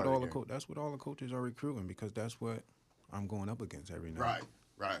 And that's what all the coaches are recruiting because that's what I'm going up against every night.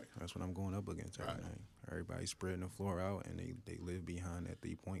 Right. That's what I'm going up against every night. Everybody's spreading the floor out and they live behind that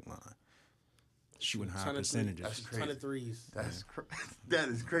 3-point line, shooting high percentages. That's crazy. Ton of threes. That is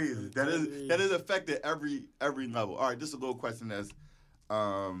crazy. That is affected every level. All right, this is a little question that's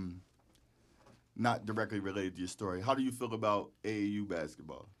not directly related to your story. How do you feel about AAU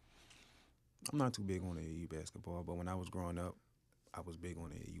basketball? I'm not too big on AAU basketball, but when I was growing up, I was big on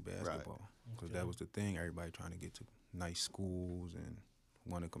AAU basketball because that was the thing. Everybody trying to get to nice schools and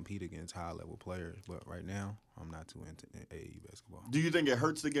want to compete against high-level players. But right now, I'm not too into AAU basketball. Do you think it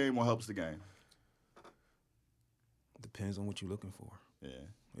hurts the game or helps the game? Depends on what you're looking for. Yeah.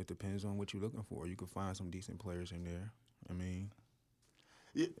 It depends on what you're looking for. You can find some decent players in there. I mean,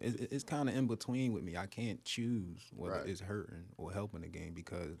 Yeah. it's kind of in between with me. I can't choose whether Right. it's hurting or helping the game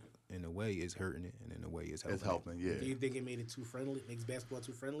because in a way it's hurting it and in a way it's helping. It's helping, yeah. Do you think it made it too friendly? Makes basketball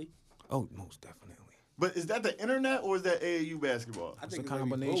too friendly? Oh, most definitely. But is that the internet or is that AAU basketball? I It's think a maybe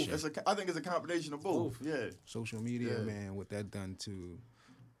combination. both. I think it's a combination of both. Yeah. Social media, Yeah. man, what that done to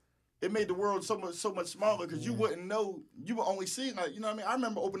It made the world so much smaller because you wouldn't know. You would only see like what I mean. I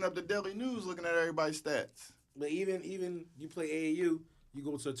remember opening up the Daily News looking at everybody's stats. But even you play AAU, you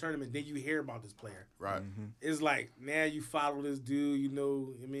go to a tournament, then you hear about this player. Right. It's like now you follow this dude,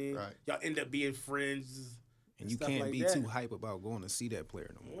 I mean, Right. y'all end up being friends. and you stuff can't like be that. too hype about going to see that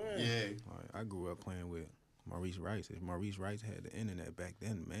player no more. Yeah. I grew up playing with Maurice Rice. If Maurice Rice had the internet back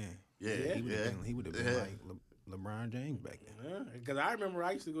then, man, Yeah. Yeah. he would have been like LeBron James back then. Because I remember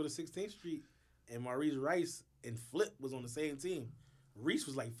I used to go to 16th Street, and Maurice Rice and Flip was on the same team. Reese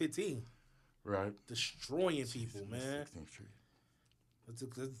was like 15, Right. destroying people, man. 16th Street. That's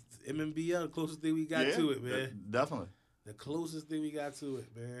MMBL, the closest thing we got to it, man. Definitely. The closest thing we got to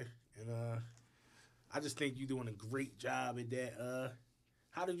it, man. And I just think you're doing a great job at that.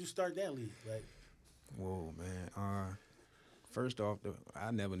 How did you start that league? Like, Whoa, man. First off,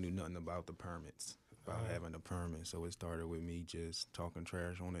 I never knew nothing about the permits, about having a permit. So it started with me just talking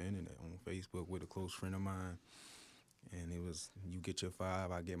trash on the internet, on Facebook with a close friend of mine. And it was, you get your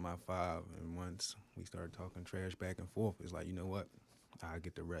 5, I get my 5. And once we started talking trash back and forth, it's like, you know what? I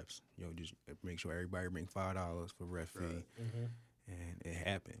get the reps. Just make sure everybody bring $5 for ref fee. And it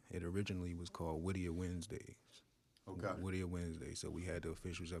happened. It originally was called Whittier Wednesdays. Okay. Whittier Wednesday. So we had the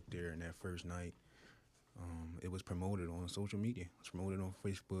officials up there, and that first night, it was promoted on social media. It was promoted on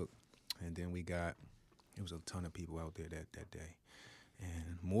Facebook, and then we got It was a ton of people out there that day,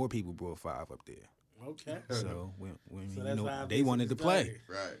 and more people brought 5 up there. Okay. So when So you that's know why they wanted to play. started.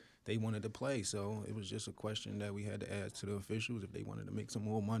 Right. They wanted to play, so it was just a question that we had to ask to the officials if they wanted to make some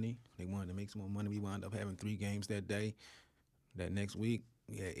more money. They wanted to make some more money. We wound up having 3 games that day. That next week,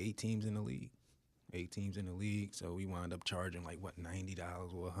 we had 8 teams in the league. 8 teams in the league, so we wound up charging like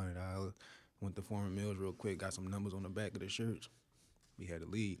 $90 or $100. Went to Foreman Mills real quick, got some numbers on the back of the shirts. We had a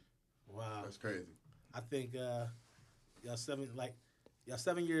lead. Wow. That's crazy. I think y'all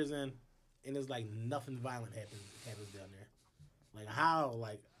 7 years in, and it's like nothing violent happens down there. Like how?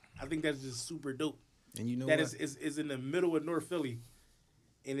 Like I think that's just super dope. And you know That what? is in the middle of North Philly,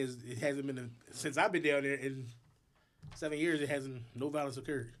 and it hasn't been since I've been down there in 7 years. It hasn't no violence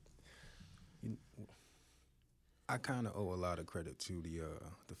occurred. I kind of owe a lot of credit to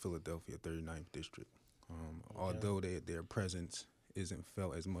the Philadelphia 39th District. Although their presence isn't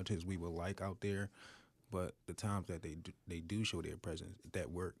felt as much as we would like out there, but the times that they do show their presence, that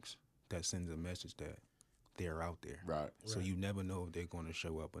works. That sends a message that they're out there. Right. So you never know if they're going to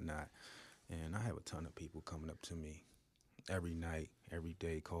show up or not. And I have a ton of people coming up to me every night, every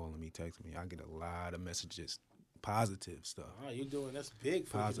day, calling me, texting me. I get a lot of messages, positive stuff. Oh, you're doing that's big.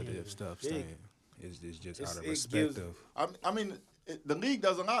 For the Positive community. stuff Big. saying it's just It's- out of it respect gives- of. I mean, the league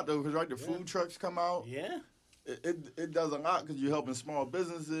does a lot though, because the food trucks come out. Yeah, It does a lot because you're helping small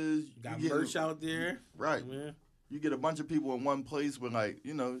businesses. got You get- merch out there. Right. Man. You get a bunch of people in one place where, like,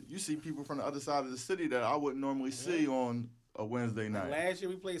 you see people from the other side of the city that I wouldn't normally see on a Wednesday night. Last year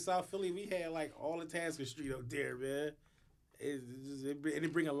we played South Philly. We had like all the Tasker Street up there, man.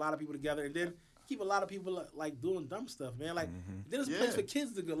 It bring a lot of people together, and then keep a lot of people like doing dumb stuff, man. Like then it's a place Yeah. for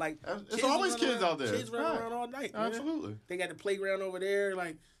kids to go. Like It's kids always running kids around- out there. Kids running Right. around all night. Man. Absolutely. They got the playground over there,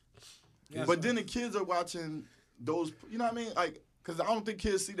 like. Yeah, But then the kids are watching those, you know what I mean? Like, because I don't think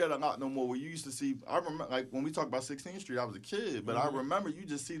kids see that a lot no more. Where you used to see, I remember, like, when we talk about 16th Street, I was a kid, but I remember you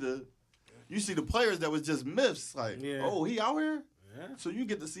just see the players that was just myths. Like, Yeah. oh, he out here? Yeah. So you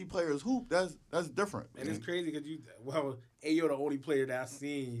get to see players hoop. That's different. And it's crazy because Ayo the only player that I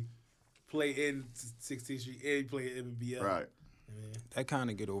seen play in 16th Street and he played in MBL. Right. Yeah. That kind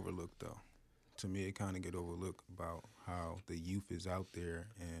of get overlooked, though. To me, it kind of get overlooked about how the youth is out there,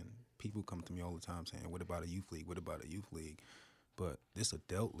 and people come to me all the time saying, "What about a youth league? What about a youth league?" But this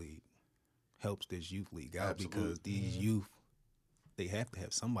adult league helps this youth league out because these youth, they have to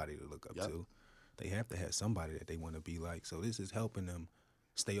have somebody to look up Yep. to. They have to have somebody that they want to be like. So this is helping them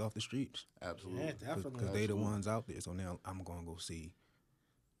stay off the streets Absolutely. Yeah, definitely. because they the ones out there. So now I'm going to go see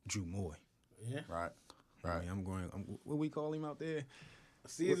Drew Moy. Yeah. Right. I Right. mean, what we call him out there?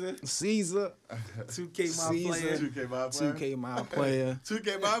 Caesar, Caesar. 2K my Caesar. player. 2K my player. 2K mile player.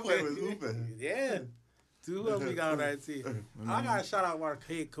 2K my player was hooping. Yeah. Two of we got on that team. I gotta shout out our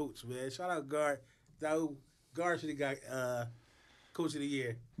head coach, man. Shout out Guard. Guard should have got coach of the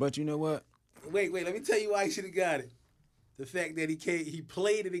year. But you know what? Wait, let me tell you why he should have got it. The fact that he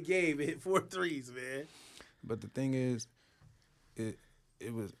played in the game and hit 4 threes, man. But the thing is,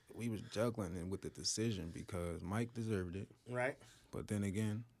 we was juggling with the decision because Mike deserved it. Right? But then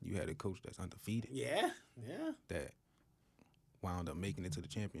again, you had a coach that's undefeated Yeah. that wound up making it to the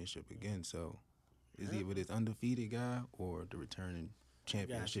championship again. So it's either this undefeated guy or the returning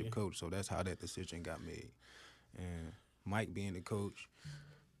championship Gotcha. coach. So that's how that decision got made. And Mike being the coach,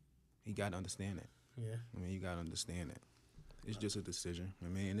 he got to understand that. Yeah. I mean, you got to understand that. It's just a decision. I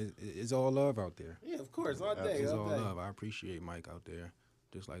mean, it's all love out there. Yeah, of course. All day. It's All all day. love. I appreciate Mike out there,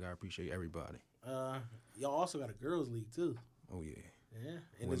 just like I appreciate everybody. Y'all also got a girls' league, too. Oh, yeah. Yeah.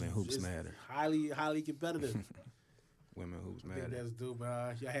 And Women hoops it's matter. Highly, highly competitive. Women hoops I think matter. that's dope.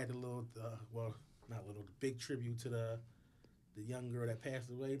 Y'all had the little, not little, the big tribute to the young girl that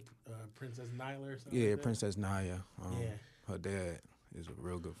passed away, Princess Nyla or something. Yeah, like that. Princess Naya. Yeah. Her dad is a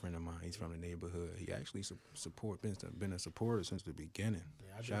real good friend of mine. He's from the neighborhood. He actually been a supporter since the beginning.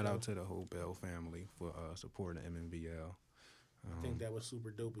 Yeah, I Shout think out to the whole Bell family for supporting MNBL. I think that was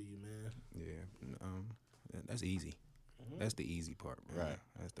super dope of you, man. Yeah, that's easy. That's the easy part, man. Right.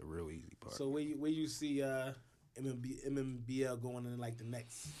 That's the real easy part. So where you see MNBL going in like the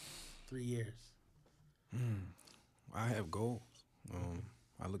next 3 years? I have goals.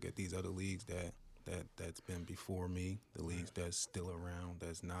 I look at these other leagues that's been before me, the leagues that's still around,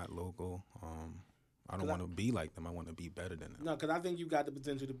 that's not local. I don't want to be like them. I want to be better than them. No, because I think you got the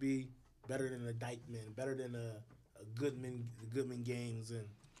potential to be better than a Dykeman, better than a Goodman Games and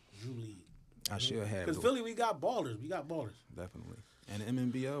Drew League. I should have. Because Philly, we got ballers. Definitely. And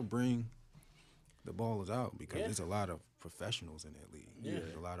the MNBL bring the ballers out because Yeah. there's a lot of professionals in that league. Yeah.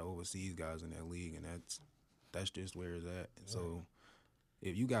 There's a lot of overseas guys in that league, and that's just where it's at. And so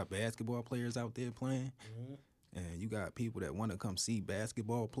if you got basketball players out there playing, and you got people that want to come see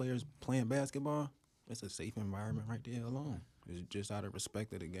basketball players playing basketball, it's a safe environment right there alone. It's just out of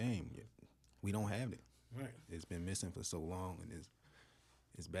respect of the game. We don't have it. Right. It's been missing for so long, and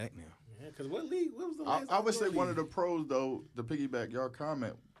it's back now. Yeah, because what was the last I would say league? one of the pros, though, to piggyback your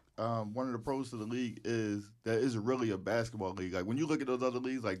comment, one of the pros to the league is that it's really a basketball league. Like when you look at those other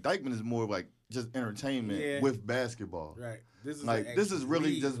leagues, like Dykeman is more like just entertainment with basketball. Right. This is Like this is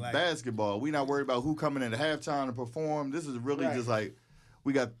really league, just like, basketball. We not worried about who coming in at halftime to perform. This is really just like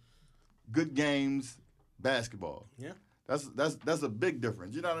we got good games, basketball. Yeah. That's a big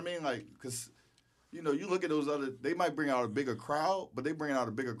difference. You know what I mean? Like because. You know, you look at those other, they might bring out a bigger crowd, but they bring out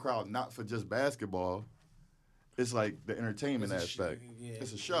a bigger crowd not for just basketball. It's like the entertainment aspect.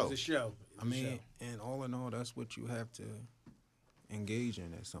 It's a show. It's a show. I mean, and all in all, that's what you have to engage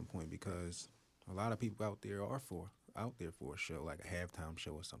in at some point, because a lot of people out there are out there for a show, like a halftime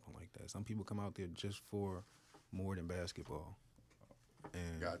show or something like that. Some people come out there just for more than basketball.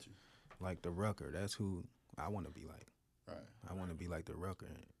 And Got you. like the Rucker, that's who I want to be like. Right. I want to be like the Rucker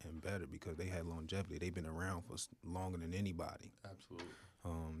and better, because they had longevity. They've been around for longer than anybody. Absolutely.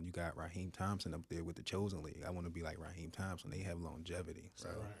 You got Raheem Thompson up there with the Chosen League. I want to be like Raheem Thompson. They have longevity. So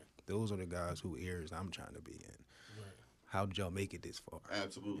those are the guys who ears I'm trying to be in. Right. How did y'all make it this far?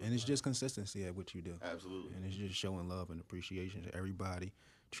 Absolutely. And it's just consistency at what you do. Absolutely. And it's just showing love and appreciation to everybody,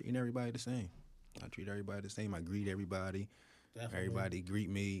 treating everybody the same. I treat everybody the same. I greet everybody. Definitely. Everybody greet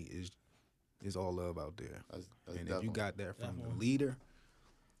me. It's all love out there. That's and if you got that from the leader,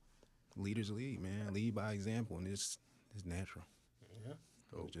 leaders lead, man. Lead by example, and it's natural. Yeah.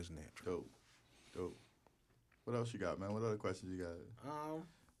 Dope. It's just natural. Dope. What else you got, man? What other questions you got?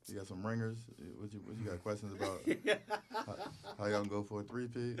 You got some ringers? What you got questions about? how y'all gonna go for a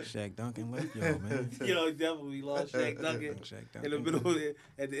 3-peat? Shaq Duncan left y'all, man. You know, definitely lost Shaq Duncan in the middle of it,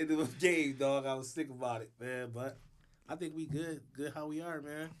 at the end of the game, dog. I was sick about it, man. But I think we good how we are,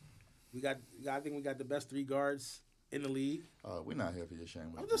 man. I think we got the best 3 guards in the league. We're not here for your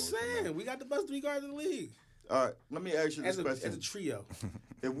shame. I'm just saying, we got the best 3 guards in the league. All right, let me ask you this question. As a trio.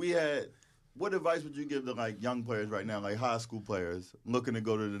 If we had, what advice would you give to like young players right now, like high school players looking to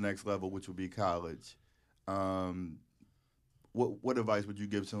go to the next level, which would be college? What advice would you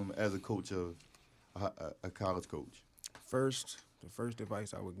give to them as a coach of a college coach? The first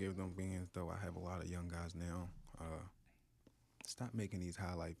advice I would give them, being though I have a lot of young guys now, stop making these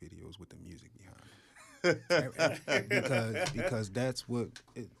highlight videos with the music behind it. because that's what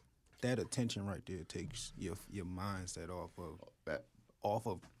that attention right there takes your mindset off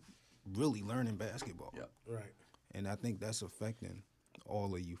of really learning basketball. Yeah. Right. And I think that's affecting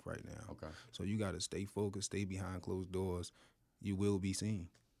all of youth right now. Okay. So you got to stay focused, stay behind closed doors. You will be seen.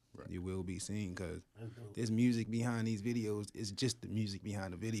 Right. You will be seen, because this music behind these videos is just the music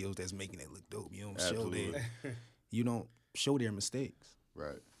behind the videos that's making it look dope. You don't show their mistakes.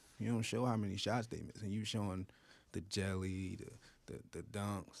 Right. You don't show how many shots they miss, and you showing the jelly, the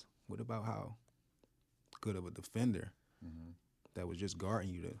dunks. What about how good of a defender that was just guarding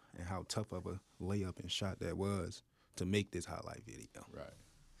you and how tough of a layup and shot that was to make this highlight video? Right.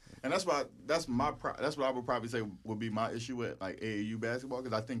 And that's what I would probably say would be my issue with like AAU basketball,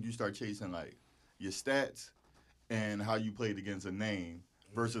 because I think you start chasing like your stats and how you played against a name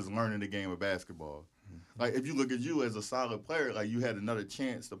versus learning the game of basketball. Like, if you look at you as a solid player, like, you had another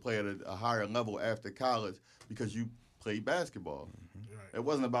chance to play at a higher level after college because you played basketball. Right. It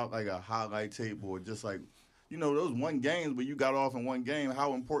wasn't about, like, a highlight tape or just, like, you know, those one games where you got off in one game.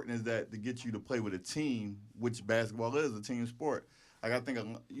 How important is that to get you to play with a team, which basketball is, a team sport? Like, I think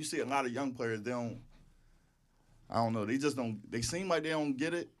you see a lot of young players, they don't know. They just don't – they seem like they don't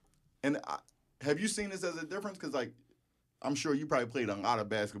get it. And have you seen this as a difference? Because, like, I'm sure you probably played a lot of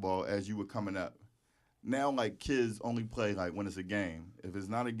basketball as you were coming up. Now, like, kids only play, like, when it's a game. If it's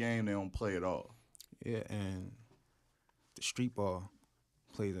not a game, they don't play at all. Yeah, and the street ball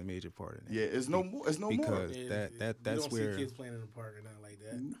plays a major part in it. Yeah, it's no more. Because that's where you don't see kids playing in the park or nothing like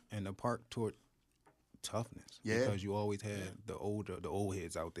that. And the park taught toughness. Yeah. Because you always had the old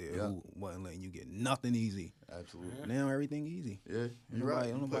heads out there who wasn't letting you get nothing easy. Absolutely. Now everything easy. Yeah, you're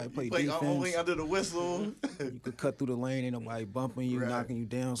right. Nobody play defense. Only under the whistle. You could cut through the lane, ain't nobody bumping you, knocking you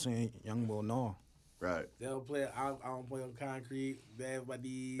down, saying, young boy, no. Right. They don't play. I don't play on concrete. Bad by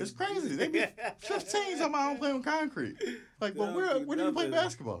these. It's crazy. They be 15 something. I don't play on concrete. Like, but where do you play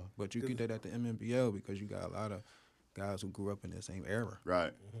basketball? But you get that at the MNBL because you got a lot of guys who grew up in the same era.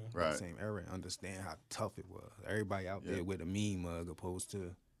 Right. Right. The same era, and understand how tough it was. Everybody out there with a mean mug, opposed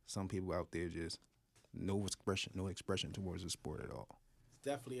to some people out there just no expression towards the sport at all. It's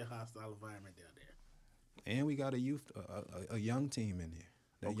definitely a hostile environment down there. And we got a young team in there.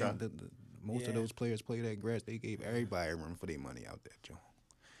 That Okay. Most of those players play that grass. They gave everybody a run for their money out there, Joe.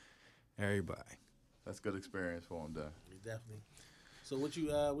 Everybody. That's good experience for him, then. Definitely. So what you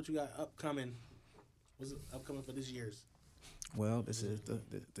got upcoming? What's upcoming for this year's? Well, this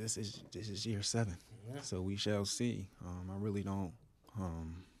is year 7, so we shall see. I really don't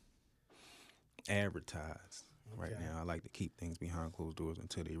advertise right now. I like to keep things behind closed doors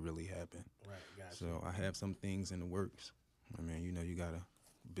until they really happen. Right, gotcha. So I have some things in the works. I mean, you gotta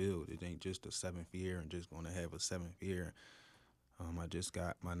build. It ain't just a 7th year and just gonna have a 7th year. I just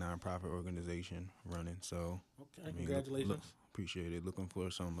got my nonprofit organization running, so Okay, I mean, congratulations. appreciate it. Looking for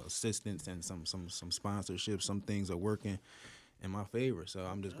some assistance and some sponsorships. Some things are working in my favor, so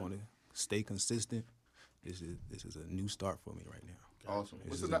I'm just going to stay consistent. This is a new start for me right now. Awesome.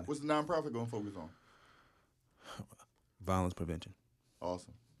 This What's the nonprofit going to focus on? Violence prevention.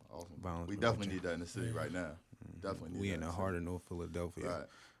 Awesome. Violence We prevention. definitely need that in the city right now. Definitely need We that in the city. heart of North Philadelphia, Right.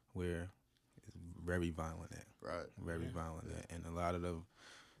 where it's very violent at. Right. Very violent at. And a lot of the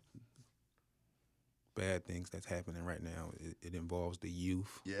bad things that's happening right now, it involves the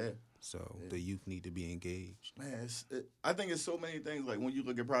youth. Yeah. So the youth need to be engaged. Man, I think it's so many things. Like when you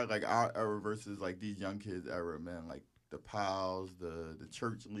look at probably like our era versus like these young kids' era, man. Like the pals, the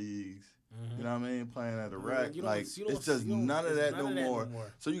church leagues. You know what I mean? Playing at the rec. You don't- Like you don't- it's just you don't- none of it's that none no of that more. no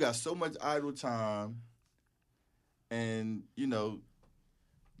more. So you got so much idle time, and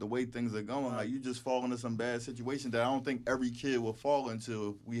the way things are going, like you just fall into some bad situations that I don't think every kid will fall into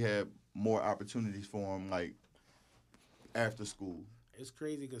if we had more opportunities for them, like after school. It's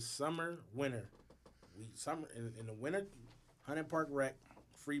crazy because summer, winter, in the winter, Hunting Park Rec,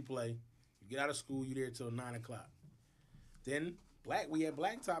 free play. You get out of school, you there till 9 o'clock. Then we had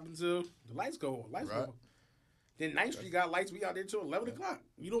Blacktop until the lights go on. Right. Then 9th Street got lights. We out there till 11 o'clock.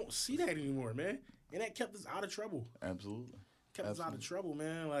 You don't see that anymore, man. And that kept us out of trouble. Absolutely. Kept us out of trouble,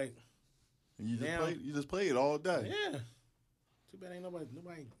 man. Like, And you Now- just played all day. yeah. Too bad ain't nobody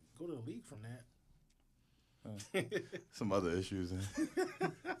go to the league from that. Some other issues.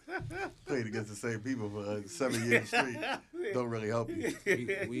 Played against the same people for like 7 years straight. Don't really help you.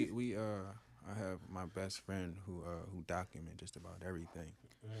 I have my best friend who document just about everything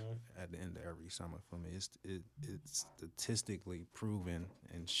at the end of every summer for me. It's statistically proven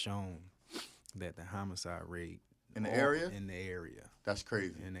and shown that the homicide rate In the area? in the area That's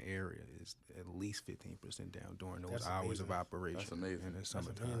crazy. in the area is at least 15% down during those That's hours of amazing. operation. That's amazing. in the That's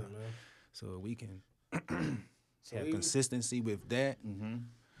summertime. amazing, man. So we can So have even- consistency with that, Mm-hmm.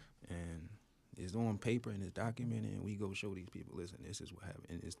 and it's on paper and it's documented, and we go show these people, listen, this is what happened,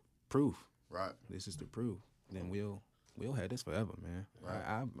 and it's proof. Right. This is the proof. Then we'll have this forever, man.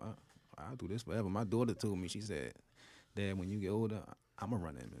 Right. I'll do this forever. My daughter told me, she said, Dad, when you get older, I'm gonna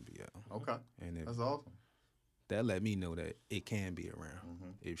run MNBL. Okay. And That's awesome. that let me know that it can be around Mm-hmm.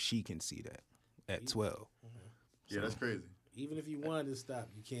 if she can see that at 12. Yeah, that's crazy. Even if you wanted to stop,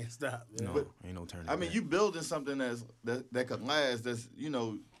 you can't stop. Man. No, But- ain't no turning I mean, back. you building something that could last. That's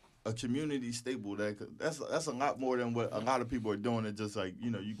a community staple. That's a lot more than what a lot of people are doing. It just like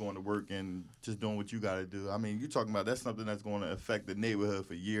you going to work and just doing what you got to do. I mean, you're talking about that's something that's going to affect the neighborhood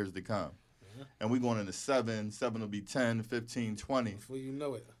for years to come. And we're going into 7 will be 10, 15, 20. Before you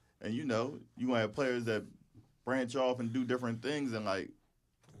know it. And you're going to have players that branch off and do different things and like,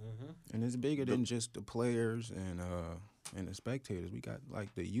 And it's bigger than just the players and the spectators. We got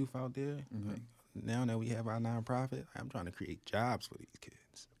like the youth out there. Like, now that we have our nonprofit, I'm trying to create jobs for these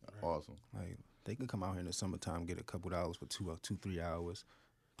kids. awesome. Like they can come out here in the summertime, get a couple dollars for 2-3 hours,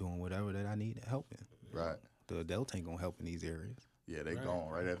 doing whatever that I need help in. Right. The adult ain't gonna help in these areas. Yeah, they gone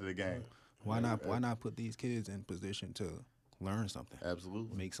right after the game. Why not put these kids in position to learn something,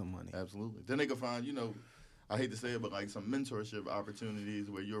 Absolutely. make some money? Absolutely. Then they can find, I hate to say it, but like some mentorship opportunities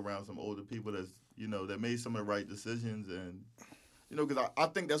where you're around some older people that's, that made some of the right decisions. And, because I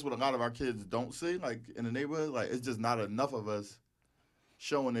think that's what a lot of our kids don't see, like in the neighborhood. Like it's just not enough of us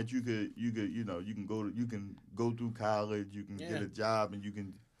showing that you can go through college, you can get a job, and you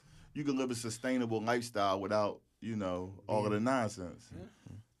can live a sustainable lifestyle without, all of the nonsense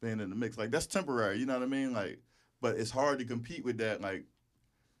being in the mix. Like that's temporary, you know what I mean? Like, but it's hard to compete with that, like,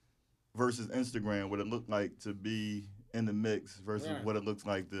 versus Instagram, what it looked like to be in the mix versus what it looks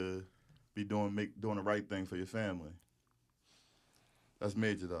like to be doing the right thing for your family. That's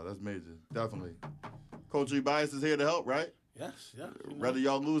major, though. That's major. Definitely. Coach Bias is here to help, right? Yes, yeah. Whether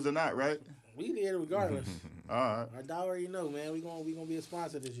y'all lose or not, right? We there regardless. All right. Our dollar already know, man. We gonna be a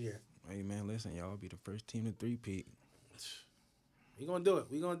sponsor this year. Hey man, listen, y'all be the first team to three-peat. We gonna do it.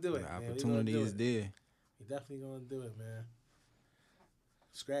 We gonna do it. The man. We opportunity gonna do is it. there. We definitely gonna do it, man.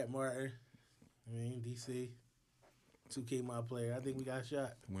 Scrap Martin. DC. 2K my player. I think we got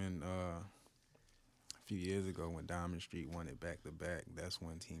shot. When a few years ago, when Diamond Street won it back to back, that's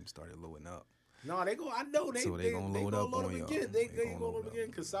when teams started loading up. No, they go. I know they. So they gonna load up on y'all. Again. They gonna load up again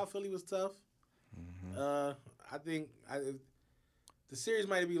because South Philly was tough. I think the series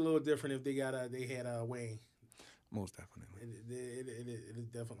might be a little different if they had Wayne. Most definitely. It is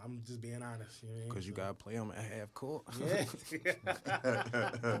definitely. I'm just being honest. You know what I mean? Because you gotta play him at half court. Yeah. You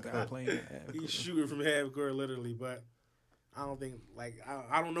gotta play him at half court. He's shooting from half court literally, but I don't think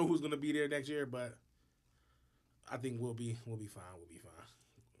I don't know who's gonna be there next year, but I think we'll be fine. We'll be fine.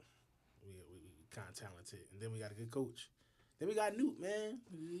 We kind of talented, and then we got a good coach. Then we got Newt, man.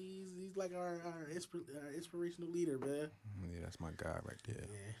 He's like our inspirational leader, man. Yeah, that's my guy right there.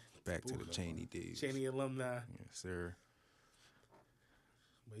 Yeah. Back to the Cheney days. Cheney alumni. Yes, sir.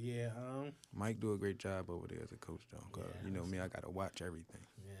 But yeah, Mike do a great job over there as a coach, though. Cause you know me, I gotta watch everything.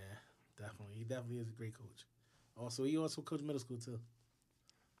 Yeah, definitely. He definitely is a great coach. Also, he also coached middle school too.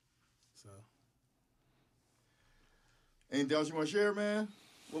 So. Anything else you want to share, man?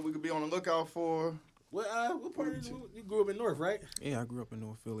 What we could be on the lookout for? What part of you grew up in North, right? Yeah, I grew up in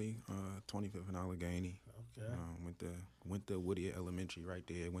North Philly, 25th and Allegheny. Okay. Went to Whittier Elementary right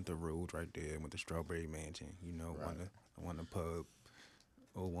there. Went to Rhodes right there. Went to Strawberry Mansion. You know, won the pub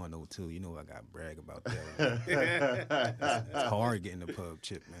 01, 02. You know I got to brag about that. It's hard getting the pub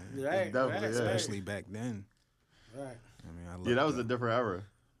chip, man. Right. Especially back then. Right. I mean, that was a different era.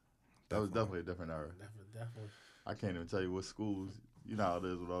 That was definitely a different era. Definitely. I can't even tell you what schools. You know how it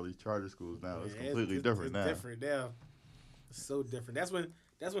is with all these charter schools now. It's completely different now. It's different now. It's so different. That's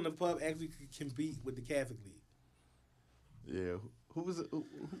when the pub actually could compete with the Catholic League. Yeah.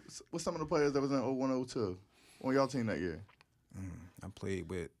 What's some of the players that was in 01, 02 on y'all team that year? I played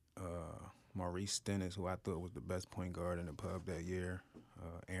with Maurice Stennis, who I thought was the best point guard in the pub that year.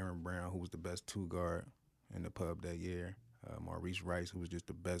 Aaron Brown, who was the best two guard in the pub that year. Maurice Rice, who was just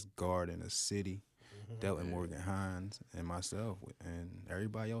the best guard in the city. Delton Morgan Hines and myself and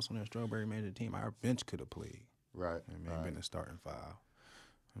everybody else on that Strawberry Mansion team. Our bench could have played. Right. Been a starting five.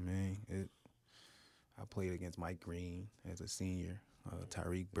 I played against Mike Green as a senior,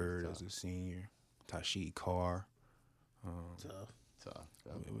 Tyreek Bird as a senior, Tashik Carr. Tough.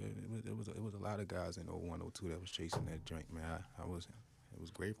 It was a lot of guys in 01, 02 that was chasing that joint, man. It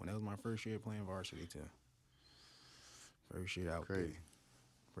was grateful. That was my first year playing varsity too. First year out there.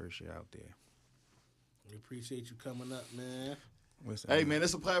 We appreciate you coming up, man. Hey, man,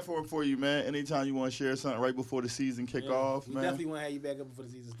 it's a platform for you, man. Anytime you want to share something right before the season kick off, man. We definitely want to have you back up before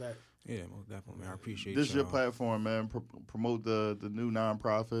the season starts. Yeah, most definitely, man. I appreciate this. This is your platform, man. Promote the new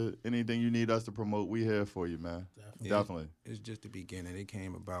nonprofit. Anything you need us to promote, we here for you, man. Definitely. It's just the beginning. It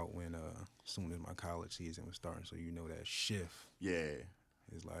came about when soon as my college season was starting, so you know that shift. Yeah.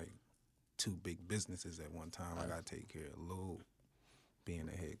 It's like two big businesses at one time. I got to take care of load being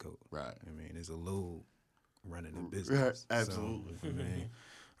a head coach. Right. There's a load running a business. Absolutely. So,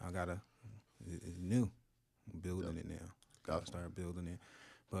 it's new. I'm building it now. Gotta start building it.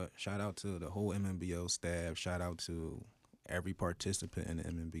 But shout out to the whole MNBL staff. Shout out to every participant in the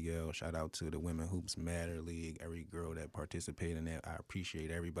MNBL. Shout out to the Women Hoops Matter League. Every girl that participated in that. I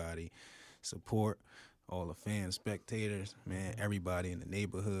appreciate everybody. Support all the fans, spectators, man. Everybody in the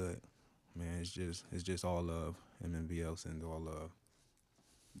neighborhood, man. It's just all love. MNBL sends all love.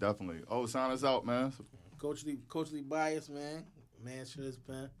 Definitely. Sign us out, man. Coachly bias, man. Man, sure has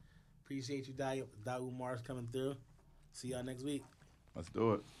been. Appreciate you, Daoud Mars, coming through. See y'all next week. Let's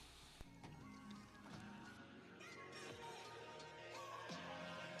do it.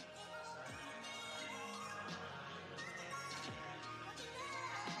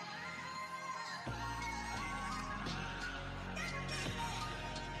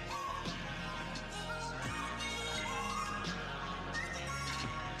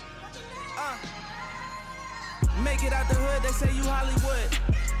 Make it out the hood, they say you Hollywood.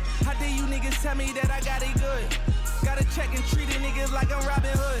 How dare you niggas tell me that I got it good? Gotta check and treat it niggas like I'm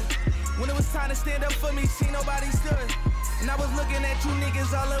Robin Hood. When it was time to stand up for me, see nobody stood. And I was looking at you niggas,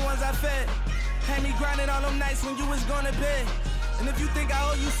 all the ones I fed. Had me grinding all them nights when you was going to bed. And if you think I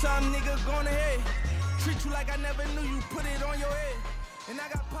owe you something, nigga, go on ahead. Treat you like I never knew you, put it on your head.